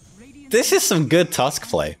 Beautiful. This is some good Tusk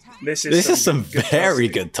play. This is some very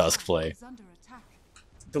good Tusk play.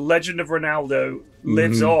 The legend of Ronaldo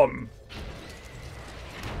lives on.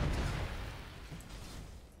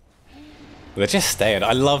 They're just staying.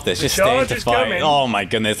 I love this. Just staying to fight. Coming. Oh my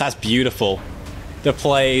goodness, that's beautiful. The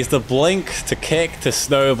plays, the blink to kick to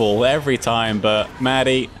snowball every time, but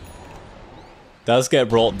Maddie does get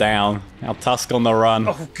brought down. Now Tusk on the run.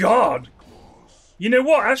 Oh god. You know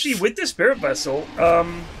what? Actually, with the Spirit Vessel,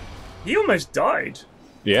 he almost died.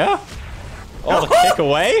 Yeah? Oh, the kick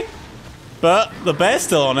away? But the bear's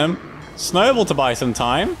still on him. Snowball to buy some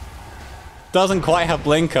time. Doesn't quite have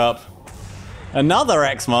blink up. Another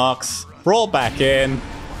X marks. Brought back in.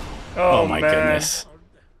 Oh my goodness.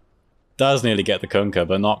 Does nearly get the Kunkka,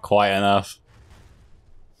 but not quite enough.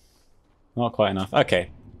 Not quite enough.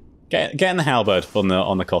 Okay. Getting the halberd on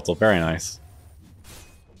the Kotl. Very nice.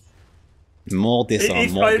 More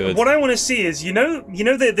disarm, more good. What I want to see is, you know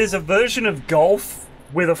that there's a version of golf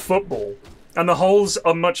with a football, and the holes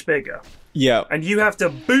are much bigger. Yeah. And you have to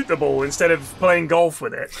boot the ball instead of playing golf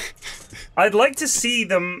with it. I'd like to see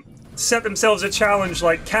them set themselves a challenge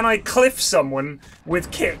like, can I cliff someone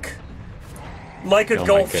with kick? Like a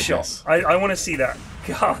golf shot. I want to see that.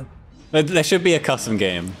 God. There should be a custom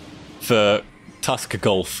game for Tusk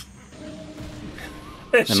Golf.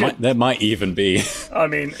 There might even be. I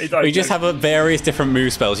mean, we just have various different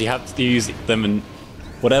move spells. You have to use them in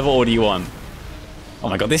whatever order you want. Oh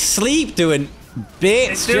my god, this sleep doing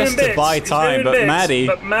bits just to buy time, but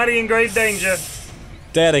Maddie in grave danger.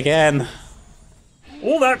 Dead again.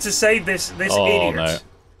 All that to save this idiot. No.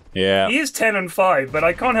 Yeah. He is 10 and 5, but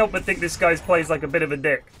I can't help but think this guy plays like a bit of a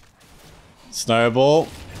dick. Snowball.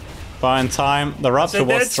 Buying time. The rupture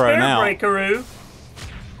was thrown out.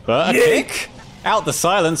 But a kick. Out the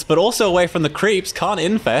silence, but also away from the creeps. Can't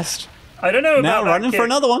infest. I don't know about now running for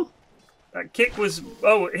another one. That kick was...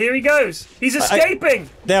 Oh, here he goes. He's escaping.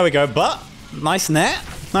 There we go. But nice net.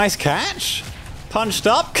 Nice catch. Punched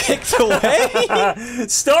up. Kicked away.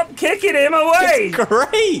 Stop kicking him away. It's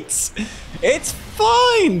great. It's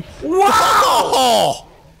fine. Wow. Oh.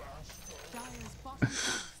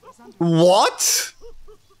 What?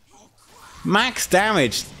 Max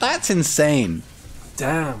damage. That's insane.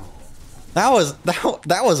 Damn. That was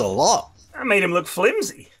a lot. That made him look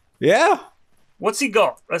flimsy. Yeah. What's he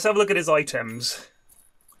got? Let's have a look at his items.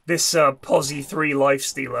 This Posy 3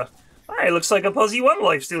 Lifestealer. Hey, it looks like a Posy 1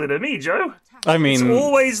 Lifestealer to me, Joe. I mean... It's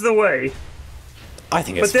always the way. I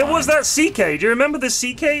think it's But there was that CK. Do you remember the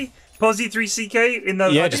CK? Posy 3 CK?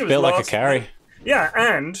 Yeah, just built like a carry. Yeah,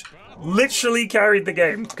 and literally carried the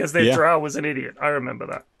game because their drow was an idiot. I remember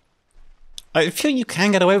that. I feel you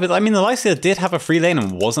can get away with it. I mean, the Lifestealer did have a free lane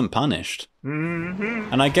and wasn't punished.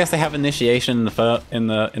 Mm-hmm. And I guess they have initiation in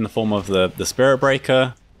the form of the Spirit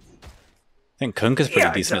Breaker. I think Kunkka's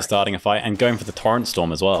pretty decent at starting a fight and going for the Torrent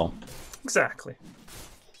Storm as well. Exactly.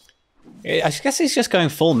 I guess he's just going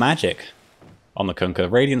full magic on the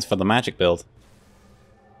Kunkka. Radiance for the magic build.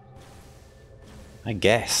 I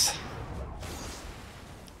guess.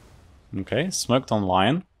 Okay, smoked on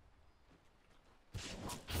Lion.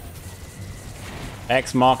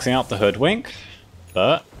 X marking out the Hoodwink,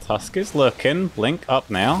 but Tusk is looking. Blink up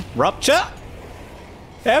now. Rupture!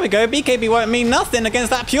 There we go. BKB won't mean nothing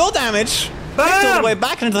against that pure damage. All the way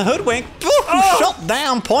back into the Hoodwink. Ooh, shot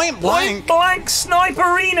down point blank. Point blank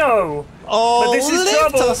sniperino. Oh, but this is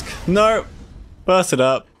trouble. Tusk. No. Burst it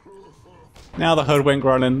up. Now the Hoodwink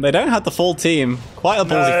running. They don't have the full team. Quite a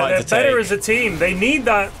ballsy fight to take. They're better as a team. They need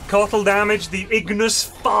that Kotl damage, the Ignis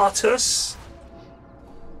Spartus.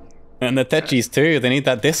 And the Techis too. They need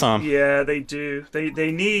that disarm. Yeah, they do.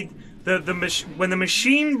 They need when the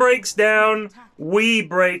machine breaks down, we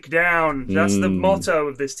break down. That's the motto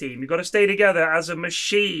of this team. You've got to stay together as a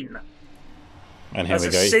machine. And here we go.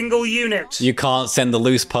 As a single unit. You can't send the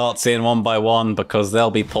loose parts in one by one because they'll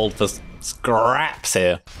be pulled for scraps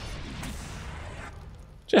here.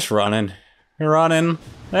 Just running. Running.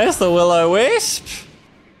 There's the Will-O-Wisp.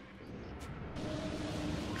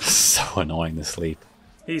 So annoying, the sleep.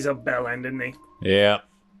 He's a bellend, isn't he? Yeah.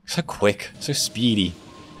 So quick. So speedy.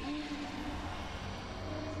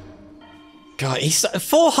 God, he's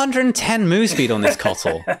 410 move speed on this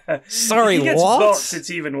Kotl. Sorry, if he gets what? Bots,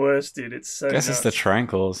 it's even worse, dude. It's so Guess nuts. it's the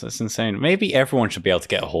Tranquils. It's insane. Maybe everyone should be able to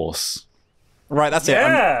get a horse. Right, that's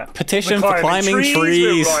it. Petition for climbing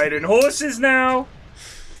trees. We're riding horses now.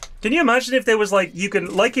 Can you imagine if there was like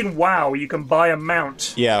in WoW, you can buy a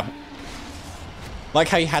mount? Yeah. Like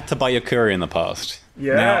how you had to buy your courier in the past.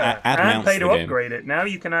 Yeah, now, add and mounts pay to upgrade it. Now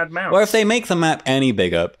you can add mounts. Well, if they make the map any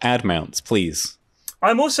bigger, add mounts, please.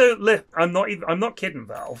 I'm not kidding,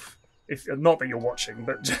 Valve. If not that you're watching,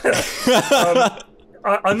 but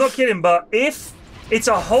I'm not kidding. But if it's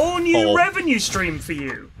a whole new revenue stream for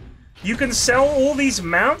you, you can sell all these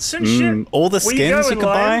mounts and shit. All the skins you can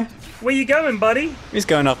buy. Where you going, buddy? He's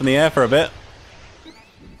going up in the air for a bit.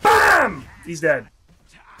 Bam! He's dead.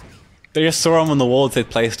 They just saw him on the wards they'd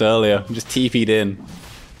placed earlier and just TP'd in.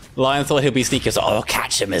 Lion thought he'd be sneaky, so I'll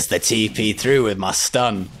catch him as the TP through with my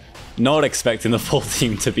stun. Not expecting the full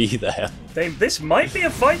team to be there. This might be a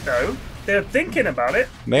fight, though. They're thinking about it.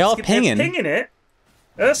 They are pinging. They're pinging it.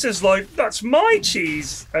 Ursa's like, that's my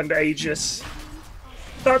cheese, and Aegis.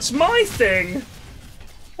 That's my thing.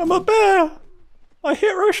 I'm a bear. I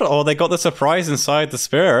hit Roshan. Oh, they got the surprise inside the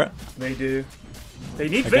spirit. They do. They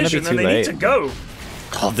need vision, and they need to go.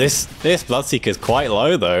 Oh, this Bloodseeker is quite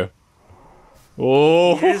low, though.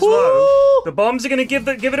 Oh, it is low. The bombs are going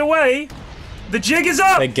to give it away. The jig is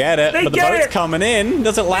up. They get it, but the boat's coming in.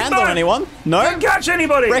 Does it land on anyone? No. Don't catch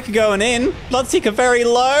anybody. Wrecker going in. Bloodseeker very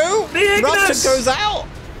low. The Ignis goes out.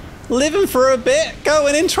 Living for a bit.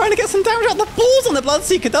 Going in, trying to get some damage out. The balls on the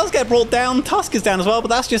Bloodseeker does get brought down. Tusk is down as well, but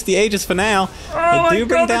that's just the Aegis for now. They do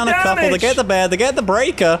bring down a couple. They get the bear. They get the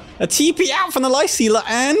breaker. A TP out from the Life Sealer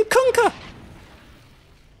and Kunkka.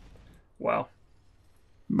 Wow.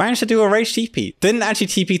 Managed to do a rage TP. Didn't actually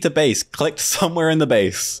TP to base. Clicked somewhere in the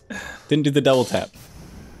base. Didn't do the double tap.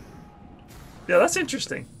 Yeah, that's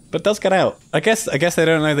interesting. But does get out. I guess they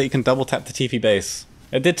don't know that you can double tap the TP base.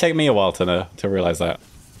 It did take me a while to realize that.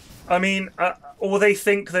 I mean, or they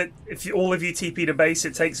think that if all of you TP to base,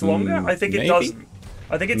 it takes longer. I think it doesn't.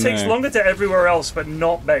 I think it takes longer to everywhere else, but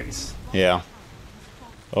not base. Yeah.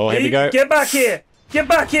 Oh, here we go. Get back here! Get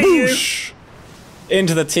back here, Boosh. You!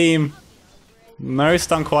 Into the team. No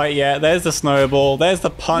stun quite yet. There's the snowball. There's the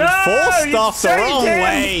punch. No, Force stuff the wrong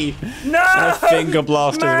way. No! And a finger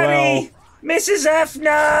blast as well. Mrs. F,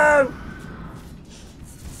 no!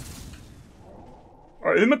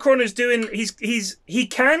 Right, Omicron is doing. He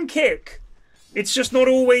can kick. It's just not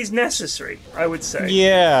always necessary, I would say.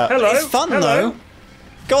 Yeah. Hello. It's fun though.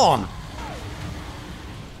 Go on.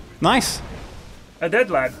 Nice. A dead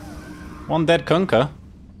lad. One dead Kunkka.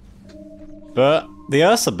 But the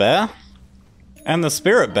Ursa bear and the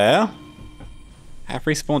Spirit bear have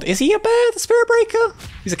respawned. Is he a bear? The Spirit Breaker?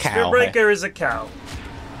 He's a cow. Spirit Breaker is a cow.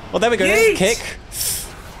 Well, there we go. There's a kick.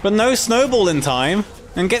 But no snowball in time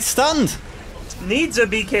and gets stunned. Needs a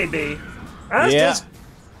BKB.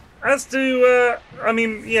 As do, I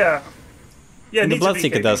mean, yeah. Yeah, the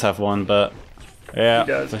Bloodseeker does have one, but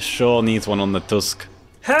yeah, for sure needs one on the Tusk.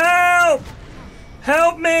 Help!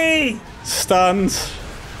 Help me! Stunned.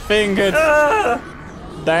 Fingered.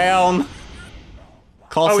 Down.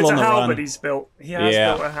 Castle it's on a the halberd run. he's built. He has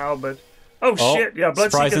built a halberd. Oh shit, yeah,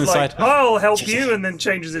 Bloodseeker's like, inside. I'll help you, and then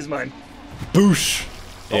changes his mind. Boosh!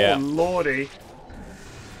 Yeah. Oh lordy.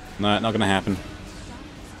 No, not gonna happen.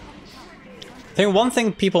 I think one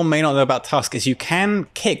thing people may not know about Tusk is you can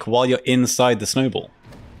kick while you're inside the snowball.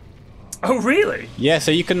 Oh really? Yeah, so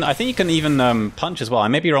you can, I think you can even punch as well. I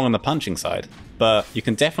may be wrong on the punching side, but you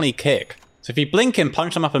can definitely kick. So if you blink and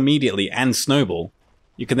punch them up immediately and snowball,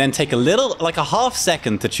 you can then take a little, like a half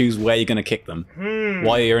second to choose where you're gonna kick them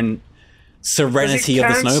while you're in serenity of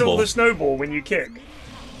the snowball. Does it cancel the snowball when you kick?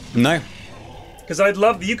 No. Because I'd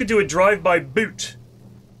love, you could do a drive-by boot.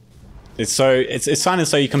 It's kind of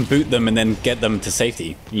so you can boot them and then get them to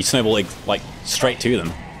safety. You snowball like straight to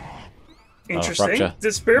them. Interesting.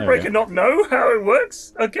 Does Spirit Breaker not know how it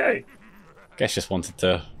works? Okay. Guess just wanted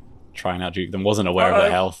to try and outjuke them. Wasn't aware of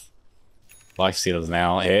their health. Life Stealer's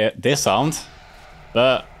now here, disarmed,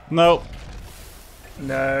 but nope.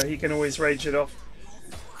 No, he can always rage it off.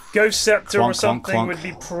 Ghost Scepter or something would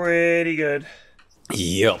be pretty good.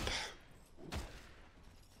 Yup.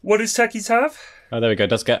 What does Techies have? Oh, there we go.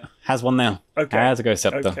 Has one now. Okay. Has a Ghost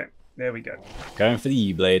Scepter. Okay, there we go. Going for the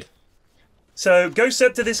E-Blade. So, Ghost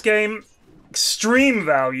Scepter this game, extreme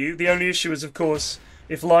value. The only issue is, of course,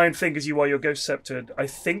 if Lion fingers you while you're Ghost Sceptered, I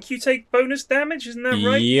think you take bonus damage, isn't that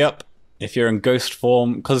right? Yep. If you're in ghost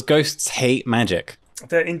form, because ghosts hate magic.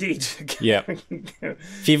 Indeed. Yeah.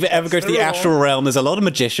 If you've ever go to the Astral Realm, there's a lot of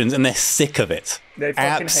magicians and they're sick of it. They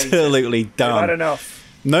fucking absolutely hate it. done. They've had enough.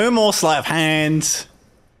 No more sleight of hand.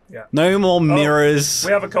 Yeah. No more mirrors.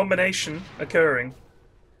 We have a combination occurring.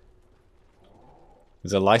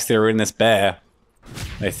 There's a Lystheria in this bear.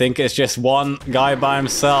 They think it's just one guy by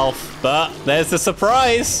himself, but there's the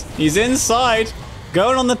surprise. He's inside.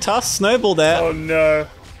 Going on the Tusk snowball there. Oh no.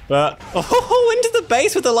 But, into the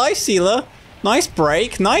base with the Life Stealer. Nice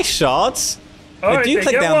break, nice shots. They do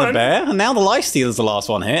click down the bear, and now the Life Stealer's the last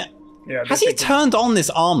one hit. Yeah, has he turned on this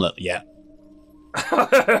armlet yet?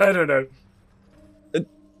 I don't know.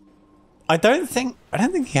 I don't think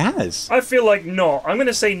he has. I feel like not. I'm going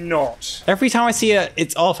to say not. Every time I see it,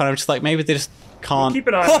 it's off, and I'm just like, maybe they just can't. Keep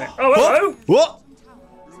an eye on it. Oh, hello! What?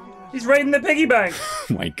 He's raiding the piggy bank.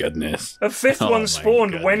 Oh my goodness. A fifth one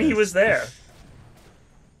spawned when he was there.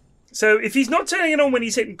 So if he's not turning it on when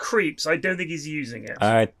he's hitting creeps, I don't think he's using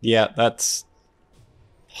it. Yeah, that's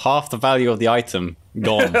half the value of the item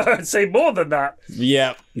gone. I'd say more than that.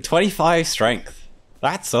 Yeah, 25 strength.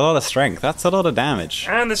 That's a lot of strength. That's a lot of damage.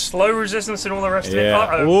 And the slow resistance and all the rest of it.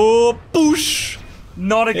 Oh, boosh!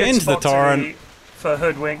 Not a good into spot the torrent. to be for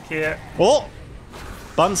Hoodwink here. Oh!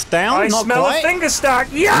 Bunts down, I not smell quite. a finger stack.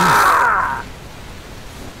 Yeah!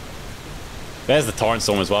 There's the Torrent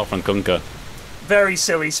Storm as well from Kunkka. Very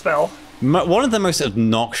silly spell. One of the most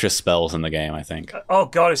obnoxious spells in the game, I think. Oh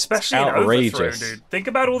god, especially in outrageous. Overthrow, dude. Think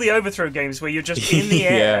about all the Overthrow games where you're just in the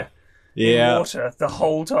air, in water, the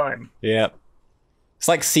whole time. Yeah. It's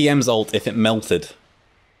like CM's ult if it melted.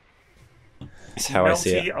 That's how I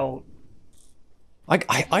see it. Ult.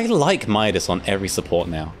 I like Midas on every support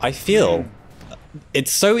now. I feel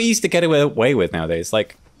it's so easy to get away with nowadays.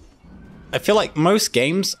 Like, I feel like most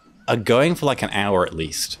games are going for like an hour at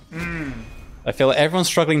least. I feel like everyone's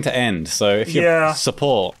struggling to end, so if you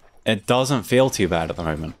support, it doesn't feel too bad at the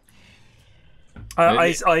moment.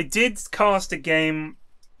 I did cast a game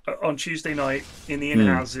on Tuesday night in the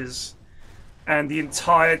in-houses, and the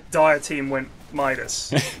entire Dire team went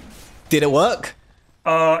Midas. Did it work?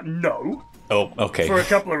 No. Oh, okay. For a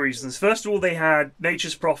couple of reasons. First of all, they had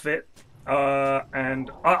Nature's Prophet,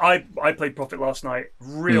 and I played Prophet last night.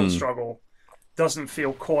 Real struggle. Doesn't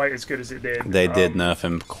feel quite as good as it did. They did nerf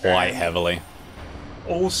him quite heavily.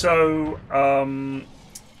 Also,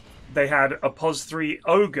 they had a POS 3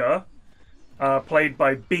 Ogre, played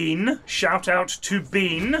by Bean. Shout out to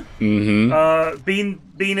Bean.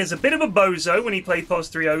 Bean is a bit of a bozo when he played POS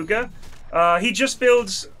 3 Ogre. He just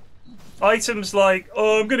builds items like,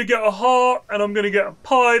 oh, I'm going to get a heart and I'm going to get a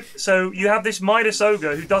pipe. So you have this Midas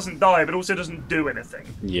Ogre who doesn't die but also doesn't do anything.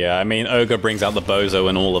 Yeah, I mean, Ogre brings out the bozo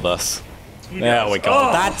in all of us. There we go.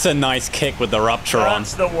 Oh, that's a nice kick with the Rupture on.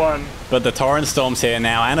 That's the one. But the Torrent Storm's here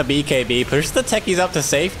now, and a BKB pushes the techies up to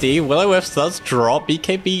safety. Will-O-Wisp does drop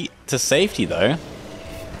BKB to safety, though.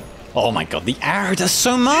 Oh my god, the arrow does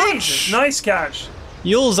so much! Jesus, nice catch.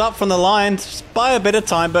 Yule's up from the line, by a bit of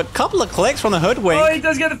time, but a couple of clicks from the Hoodwink. Oh, he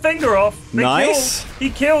does get the finger off. Nice. He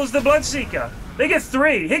kills the Bloodseeker. They get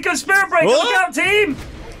 3. Here comes Spirit Breaker. What? Look out, team!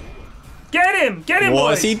 Get him, boys.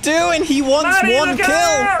 What's he doing? He wants Maddie, one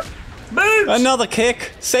kill. Boot! Another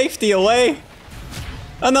kick, safety away.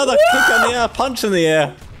 Another kick in the air, punch in the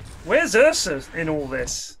air. Where's Ursa in all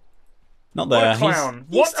this? Not there. What a clown.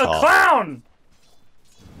 What a clown!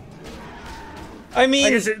 I mean, I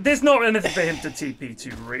guess there's not anything for him to TP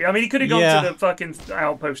to. I mean, he could have gone to the fucking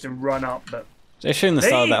outpost and run up, but they shouldn't have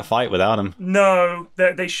started that fight without him. No,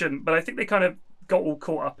 they shouldn't. But I think they kind of got all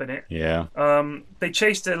caught up in it. Yeah. They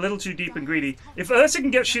chased a little too deep and greedy. If Ursa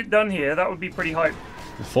can get shit done here, that would be pretty hype.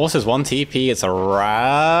 Forces 1 TP. It's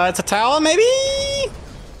a tower, maybe?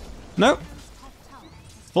 Nope.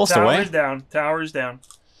 Forced away. Tower is down. Tower is down.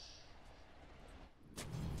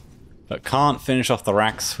 But can't finish off the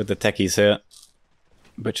racks with the techies here,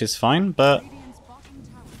 which is fine. But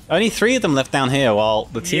only 3 of them left down here while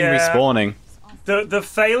the team respawning. The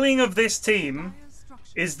failing of this team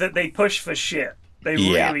is that they push for shit. They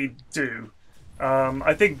really do.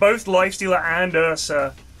 I think both Lifestealer and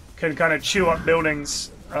Ursa can kind of chew up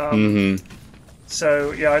buildings.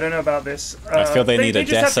 So, yeah, I don't know about this. I feel they need a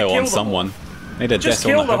Deso on someone. They need a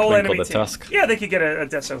Deso on the Hoodwink or the Tusk. Yeah, they could get a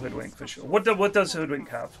Deso Hoodwink for sure. What does Hoodwink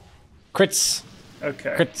have? Crits.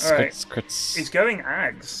 Okay. Crits, right. crits. He's going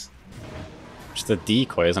Ags. Just a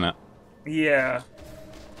decoy, isn't it? Yeah.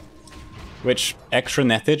 Which, extra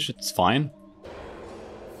nettage, it's fine.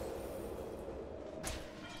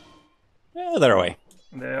 Yeah, they're away.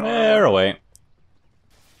 They're away.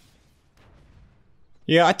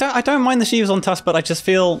 Yeah, I don't mind the Sheaves on Tusk, but I just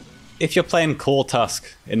feel if you're playing core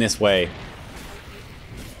Tusk in this way,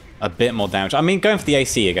 a bit more damage. I mean, going for the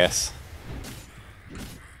AC, I guess.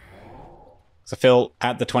 So I feel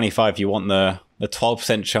at the 25, you want the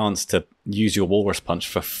 12% chance to use your Walrus Punch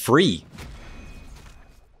for free.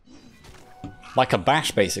 Like a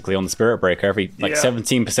bash, basically, on the Spirit Breaker. Every, like,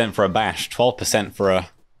 17% for a bash, 12% for a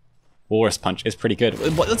Walrus Punch is pretty good.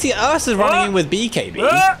 Let's see, Ursa's running in with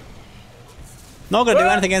BKB. Not going to do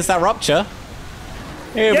anything against that Rupture.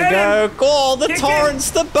 Here we go. Oh, the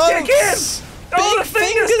torrents, the boats. Big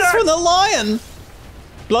fingers from the Lion.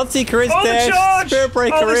 Bloodseeker is dead. Spirit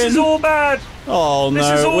Breaker in. This is all bad. Oh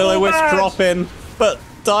no, Will-O-Wisp dropping. But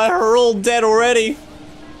Dire are all dead already.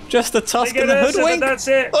 Just the Tusk and the Hoodwink. That's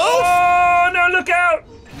it. Oh no, look out.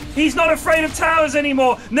 He's not afraid of towers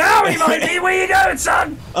anymore. Now he might be. Where you going,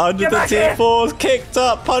 son? Under the tier 4s, kicked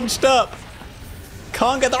up, punched up.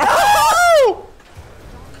 Can't get the... Oh!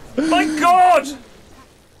 My God!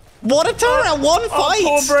 What a turnaround! One fight!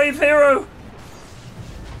 Poor brave hero.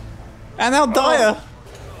 And now Dire.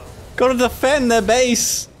 Gotta defend their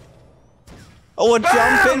base. Oh, a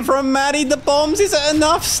jump in from Maddie. The bombs. Is it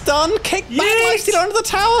enough? Stun. Kick back. Lifesteal under the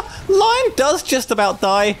tower. Lion does just about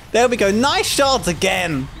die. There we go. Nice shots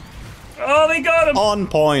again. Oh, they got him. On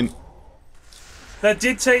point. That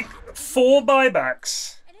did take 4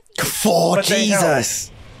 buybacks. 4,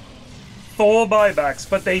 Jesus. 4 buybacks,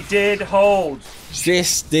 but they did hold.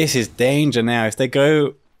 This is danger now. If they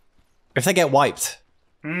get wiped.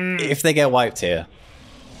 If they get wiped here.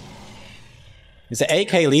 It's an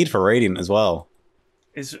 8k lead for Radiant as well.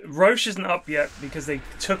 Roche isn't up yet because they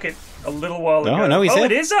took it a little while ago. No, he's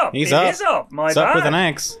it is up. He's up. It is up. My bad. He's up with an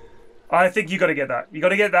axe. I think you got to get that. You got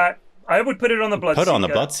to get that. I would put it on the Bloodseeker. Put it on the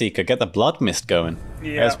Bloodseeker. Get the Blood Mist going.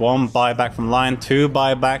 Yeah. There's 1 buyback from Lion, 2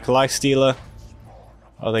 buyback Lifestealer.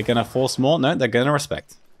 Are they going to force more? No, they're going to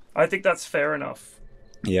respect. I think that's fair enough.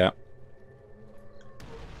 Yeah.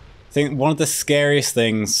 I think one of the scariest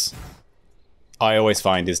things I always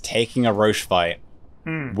find is taking a Roche fight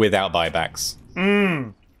without buybacks.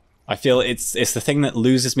 I feel it's the thing that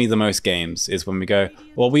loses me the most games is when we go,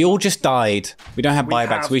 well, we all just died. We don't have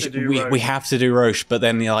buybacks. We have to do Roche, but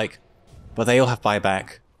then you're like, but they all have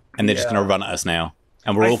buyback, and they're just going to run at us now,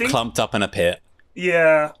 and we're all clumped up in a pit.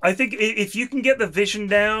 Yeah, I think if you can get the vision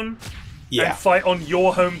down and fight on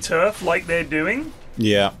your home turf like they're doing,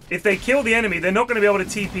 if they kill the enemy, they're not going to be able to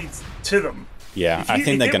TP to them. Yeah, I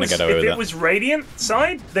think they're going to get away with it. If it was Radiant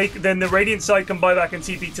side, then the Radiant side can buy back and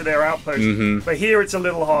TP to their outpost. But here it's a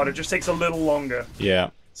little harder. It just takes a little longer.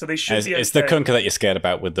 Yeah. So they should be okay. It's the Kunkka that you're scared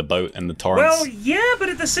about with the boat and the torrents. Well, yeah, but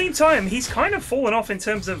at the same time, he's kind of fallen off in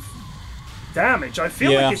terms of damage. I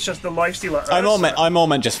feel like it's just the lifestealer. I'm all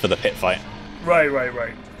meant just for the pit fight. Right.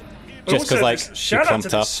 But just because, like, shout out to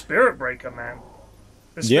the Spirit Breaker, man.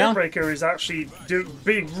 The Spirit Breaker is actually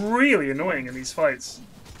being really annoying in these fights.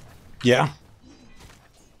 Yeah.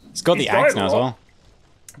 He's got the axe now as well.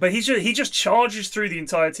 But he just charges through the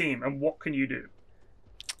entire team, and what can you do?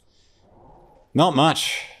 Not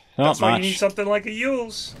much. That's why you need something like a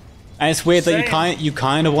Yules. And it's weird that you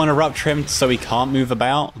kind of want to rupture him so he can't move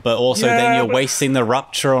about, but also then you're wasting the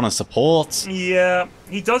rupture on a support. Yeah,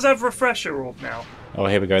 he does have Refresher Orb now. Oh,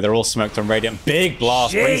 here we go. They're all smoked on Radiant. Big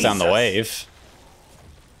blast brings down the wave.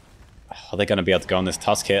 Are they going to be able to go on this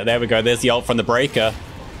Tusk here? There we go. There's the ult from the Breaker.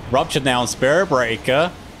 Ruptured now on Spirit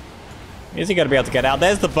Breaker. Is he going to be able to get out?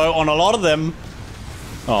 There's the boat on a lot of them.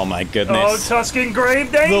 Oh my goodness. Oh, Tusk in grave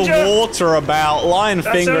danger. The water about. Lion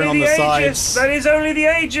fingering on the sides. That is only the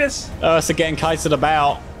Aegis. Ursa getting kited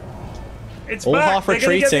about. It's all back. half They're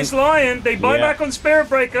retreating. They're going to get this Lion. They buy back on Spirit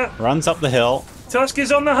Breaker. Runs up the hill. Tusk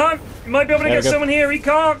is on the hunt. He might be able to get someone here. He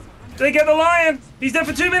can't. They get the Lion. He's dead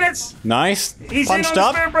for 2 minutes. Nice. He's punched in on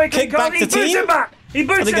up. Spirit Breaker. Kick back to team. Him back. He boots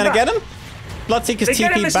him back. Are they going to get him? Bloodseeker's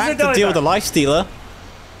TP back to deal with the Lifestealer.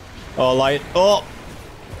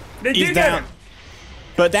 He's down.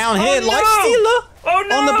 But down here, Lifestealer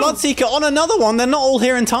on the Bloodseeker, on another one. They're not all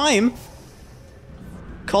here in time.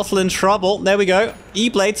 Cottle in trouble. There we go.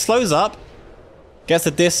 E-Blade slows up. Gets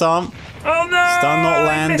a disarm. Oh no! Stun not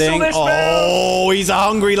landing. Oh, he's a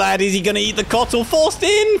hungry lad. Is he going to eat the Cottle? Forced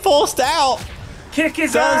in, forced out. Kick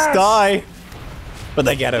his ass. Does die. But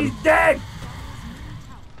they get him. He's dead.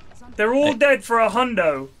 They're all dead for a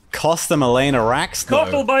hundo. Cost them a lane of racks, though.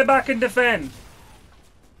 Cottle buy back and defend.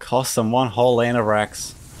 Cost them one whole lane of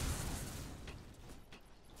racks.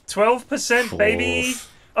 12%, baby.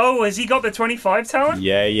 Oh, has he got the 25 talent?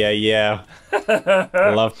 Yeah.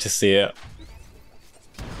 Love to see it.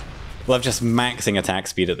 Love just maxing attack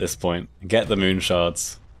speed at this point. Get the moon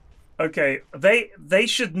shards. Okay, they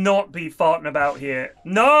should not be farting about here.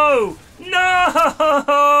 No!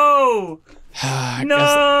 No!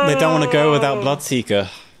 No! They don't want to go without Bloodseeker.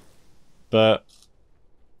 But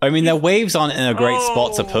I mean, their waves aren't in a great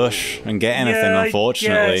spot to push and get anything,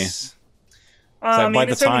 unfortunately. I mean,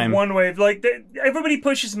 it's only one wave. Like, everybody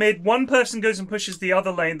pushes mid, one person goes and pushes the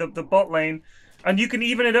other lane, the bot lane, and you can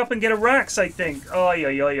even it up and get a Rax, I think.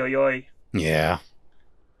 Oi. Yeah.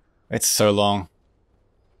 It's so long.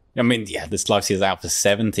 I mean, yeah, this Lifestealer's out for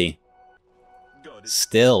 70.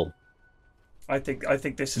 Still. I think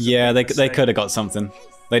this is they could have got something.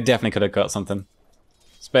 They definitely could have got something.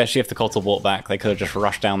 Especially if the Cottle walked back, they could have just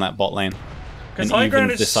rushed down that bot lane. Because high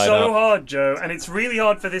ground is so hard, Joe, and it's really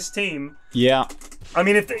hard for this team. Yeah. I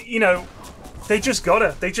mean, if they just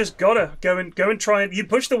gotta go and try and you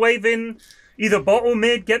push the wave in. either bot or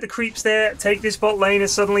mid, get the creeps there, take this bot lane, and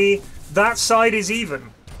suddenly that side is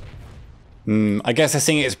even. I guess they're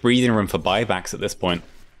seeing it as breathing room for buybacks at this point.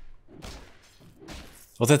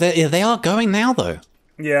 Well, they are going now, though.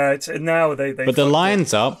 Yeah, it's now they but the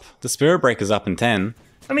line's up, the Spirit Breaker's up in 10.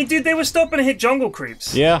 I mean, dude, they were stopping to hit jungle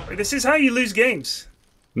creeps. Yeah. Like, this is how you lose games.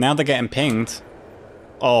 Now they're getting pinged.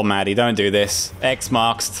 Oh, Maddie, don't do this. X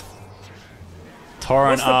marks.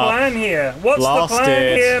 Torrent up. What's the plan here? What's the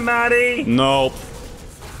plan here, Maddie? Nope.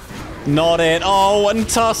 Not it. Oh, and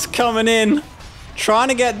Tusk coming in. Trying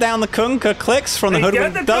to get down the Kunkka. Clicks from the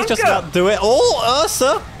hoodwink. Does just about do it. Oh,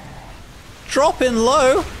 Ursa. Dropping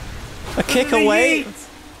low. A kick away.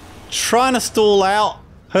 Trying to stall out.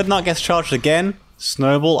 Hoodnut gets charged again.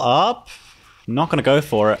 Snowball up. Not going to go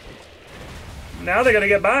for it. Now they're going to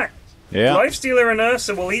get back. Yeah. Lifestealer and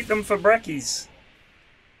Ursa will eat them for brekkies.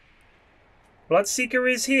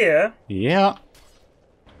 Bloodseeker is here. Yeah.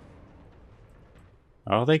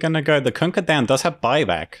 Are they going to go? The Kunkka down does have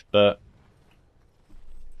buyback, but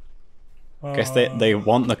I guess they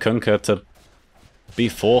want the Kunkka to be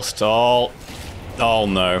forced. Oh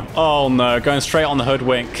no. Oh no. Going straight on the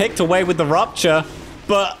hoodwink. Kicked away with the rupture,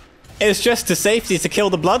 but it's just to safety to kill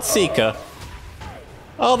the Bloodseeker.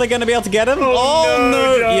 Oh, they're going to be able to get him? Oh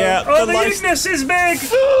no. Yeah. Oh, the Ignis is big.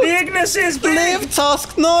 The Ignis is big. Live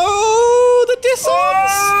Tusk. No. The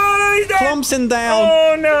disarms. Clumps him down.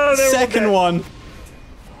 Oh no. Second one.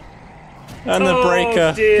 And the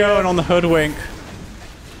breaker going on the hoodwink.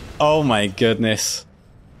 Oh my goodness.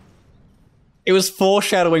 It was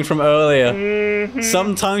foreshadowing from earlier.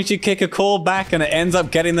 Sometimes you kick a core back and it ends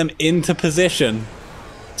up getting them into position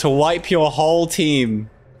to wipe your whole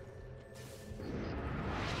team.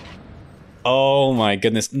 Oh my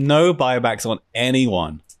goodness. No buybacks on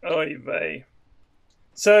anyone. Oy vey.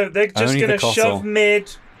 So they're just going to shove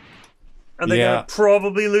mid. And they're going to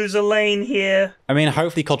probably lose a lane here. I mean,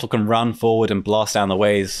 hopefully Kotl can run forward and blast down the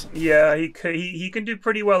ways. Yeah, he can do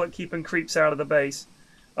pretty well at keeping creeps out of the base.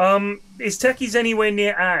 Is Techies anywhere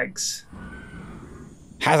near Ags?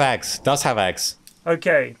 Has Ags. Does have Ags.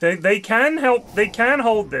 Okay, they can help. They can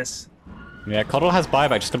hold this. Yeah, Kotl has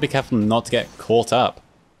buyback. Just gotta be careful not to get caught up.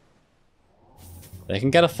 They can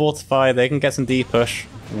get a fortify. They can get some D push.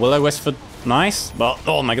 Will-O-Wisp for nice. But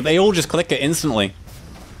oh my god, they all just click it instantly.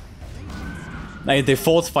 They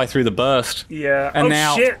fortify through the burst. Yeah. And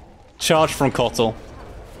now charge from Kotl.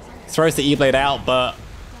 Throws the E-Blade out, but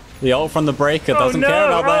the ult from the breaker doesn't care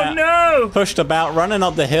about that. Oh no! Pushed about, running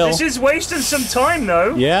up the hill. This is wasting some time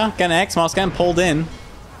though. Yeah, getting X-Mask, getting pulled in.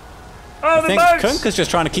 Oh, I think Kunkka's just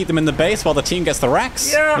trying to keep them in the base while the team gets the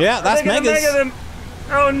racks. Yeah, that's Megas. Mega them.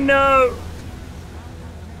 Oh no!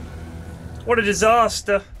 What a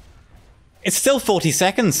disaster. It's still 40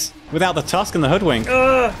 seconds without the Tusk and the hoodwink.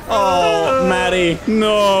 Oh, Maddie,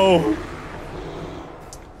 no.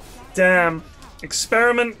 Damn.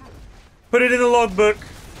 Experiment. Put it in the logbook.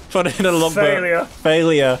 Put it in a logbook. Failure.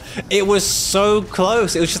 Failure. It was so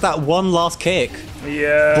close. It was just that one last kick.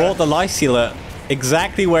 Yeah. Brought the life sealer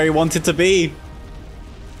exactly where he wanted to be.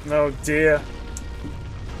 Oh dear.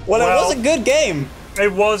 Well, it was a good game.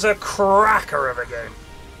 It was a cracker of a game.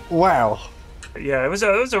 Wow. Yeah, it was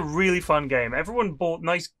a really fun game. Everyone bought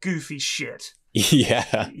nice goofy shit.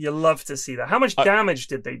 Yeah. You love to see that. How much damage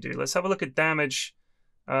did they do? Let's have a look at damage.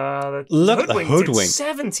 Look at the hoodwink. Did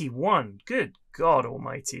 71. Good God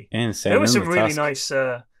Almighty. Insane. There was some really nice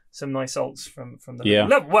ults from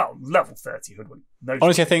the level 30 hoodwink. No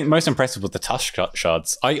Honestly, I think most impressive was the Tusk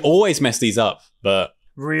shards. I always mess these up, but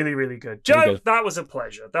really, really good. Joe, really good. That was a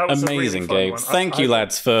pleasure. That was amazing a really fun game. one. Thank you,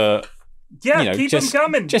 lads, for keep them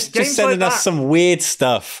coming. Just sending us some weird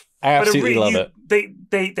stuff. I absolutely love it.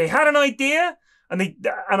 They had an idea. And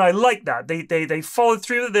I like that. They followed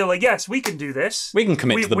through. They were like, yes, we can do this. We can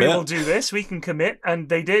commit to the bit. We will do this. We can commit. And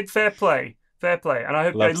they did. Fair play. Fair play. And I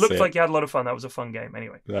hope it looked like you had a lot of fun. That was a fun game.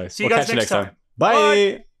 Anyway. Nice. See you guys next time.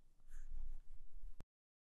 Bye.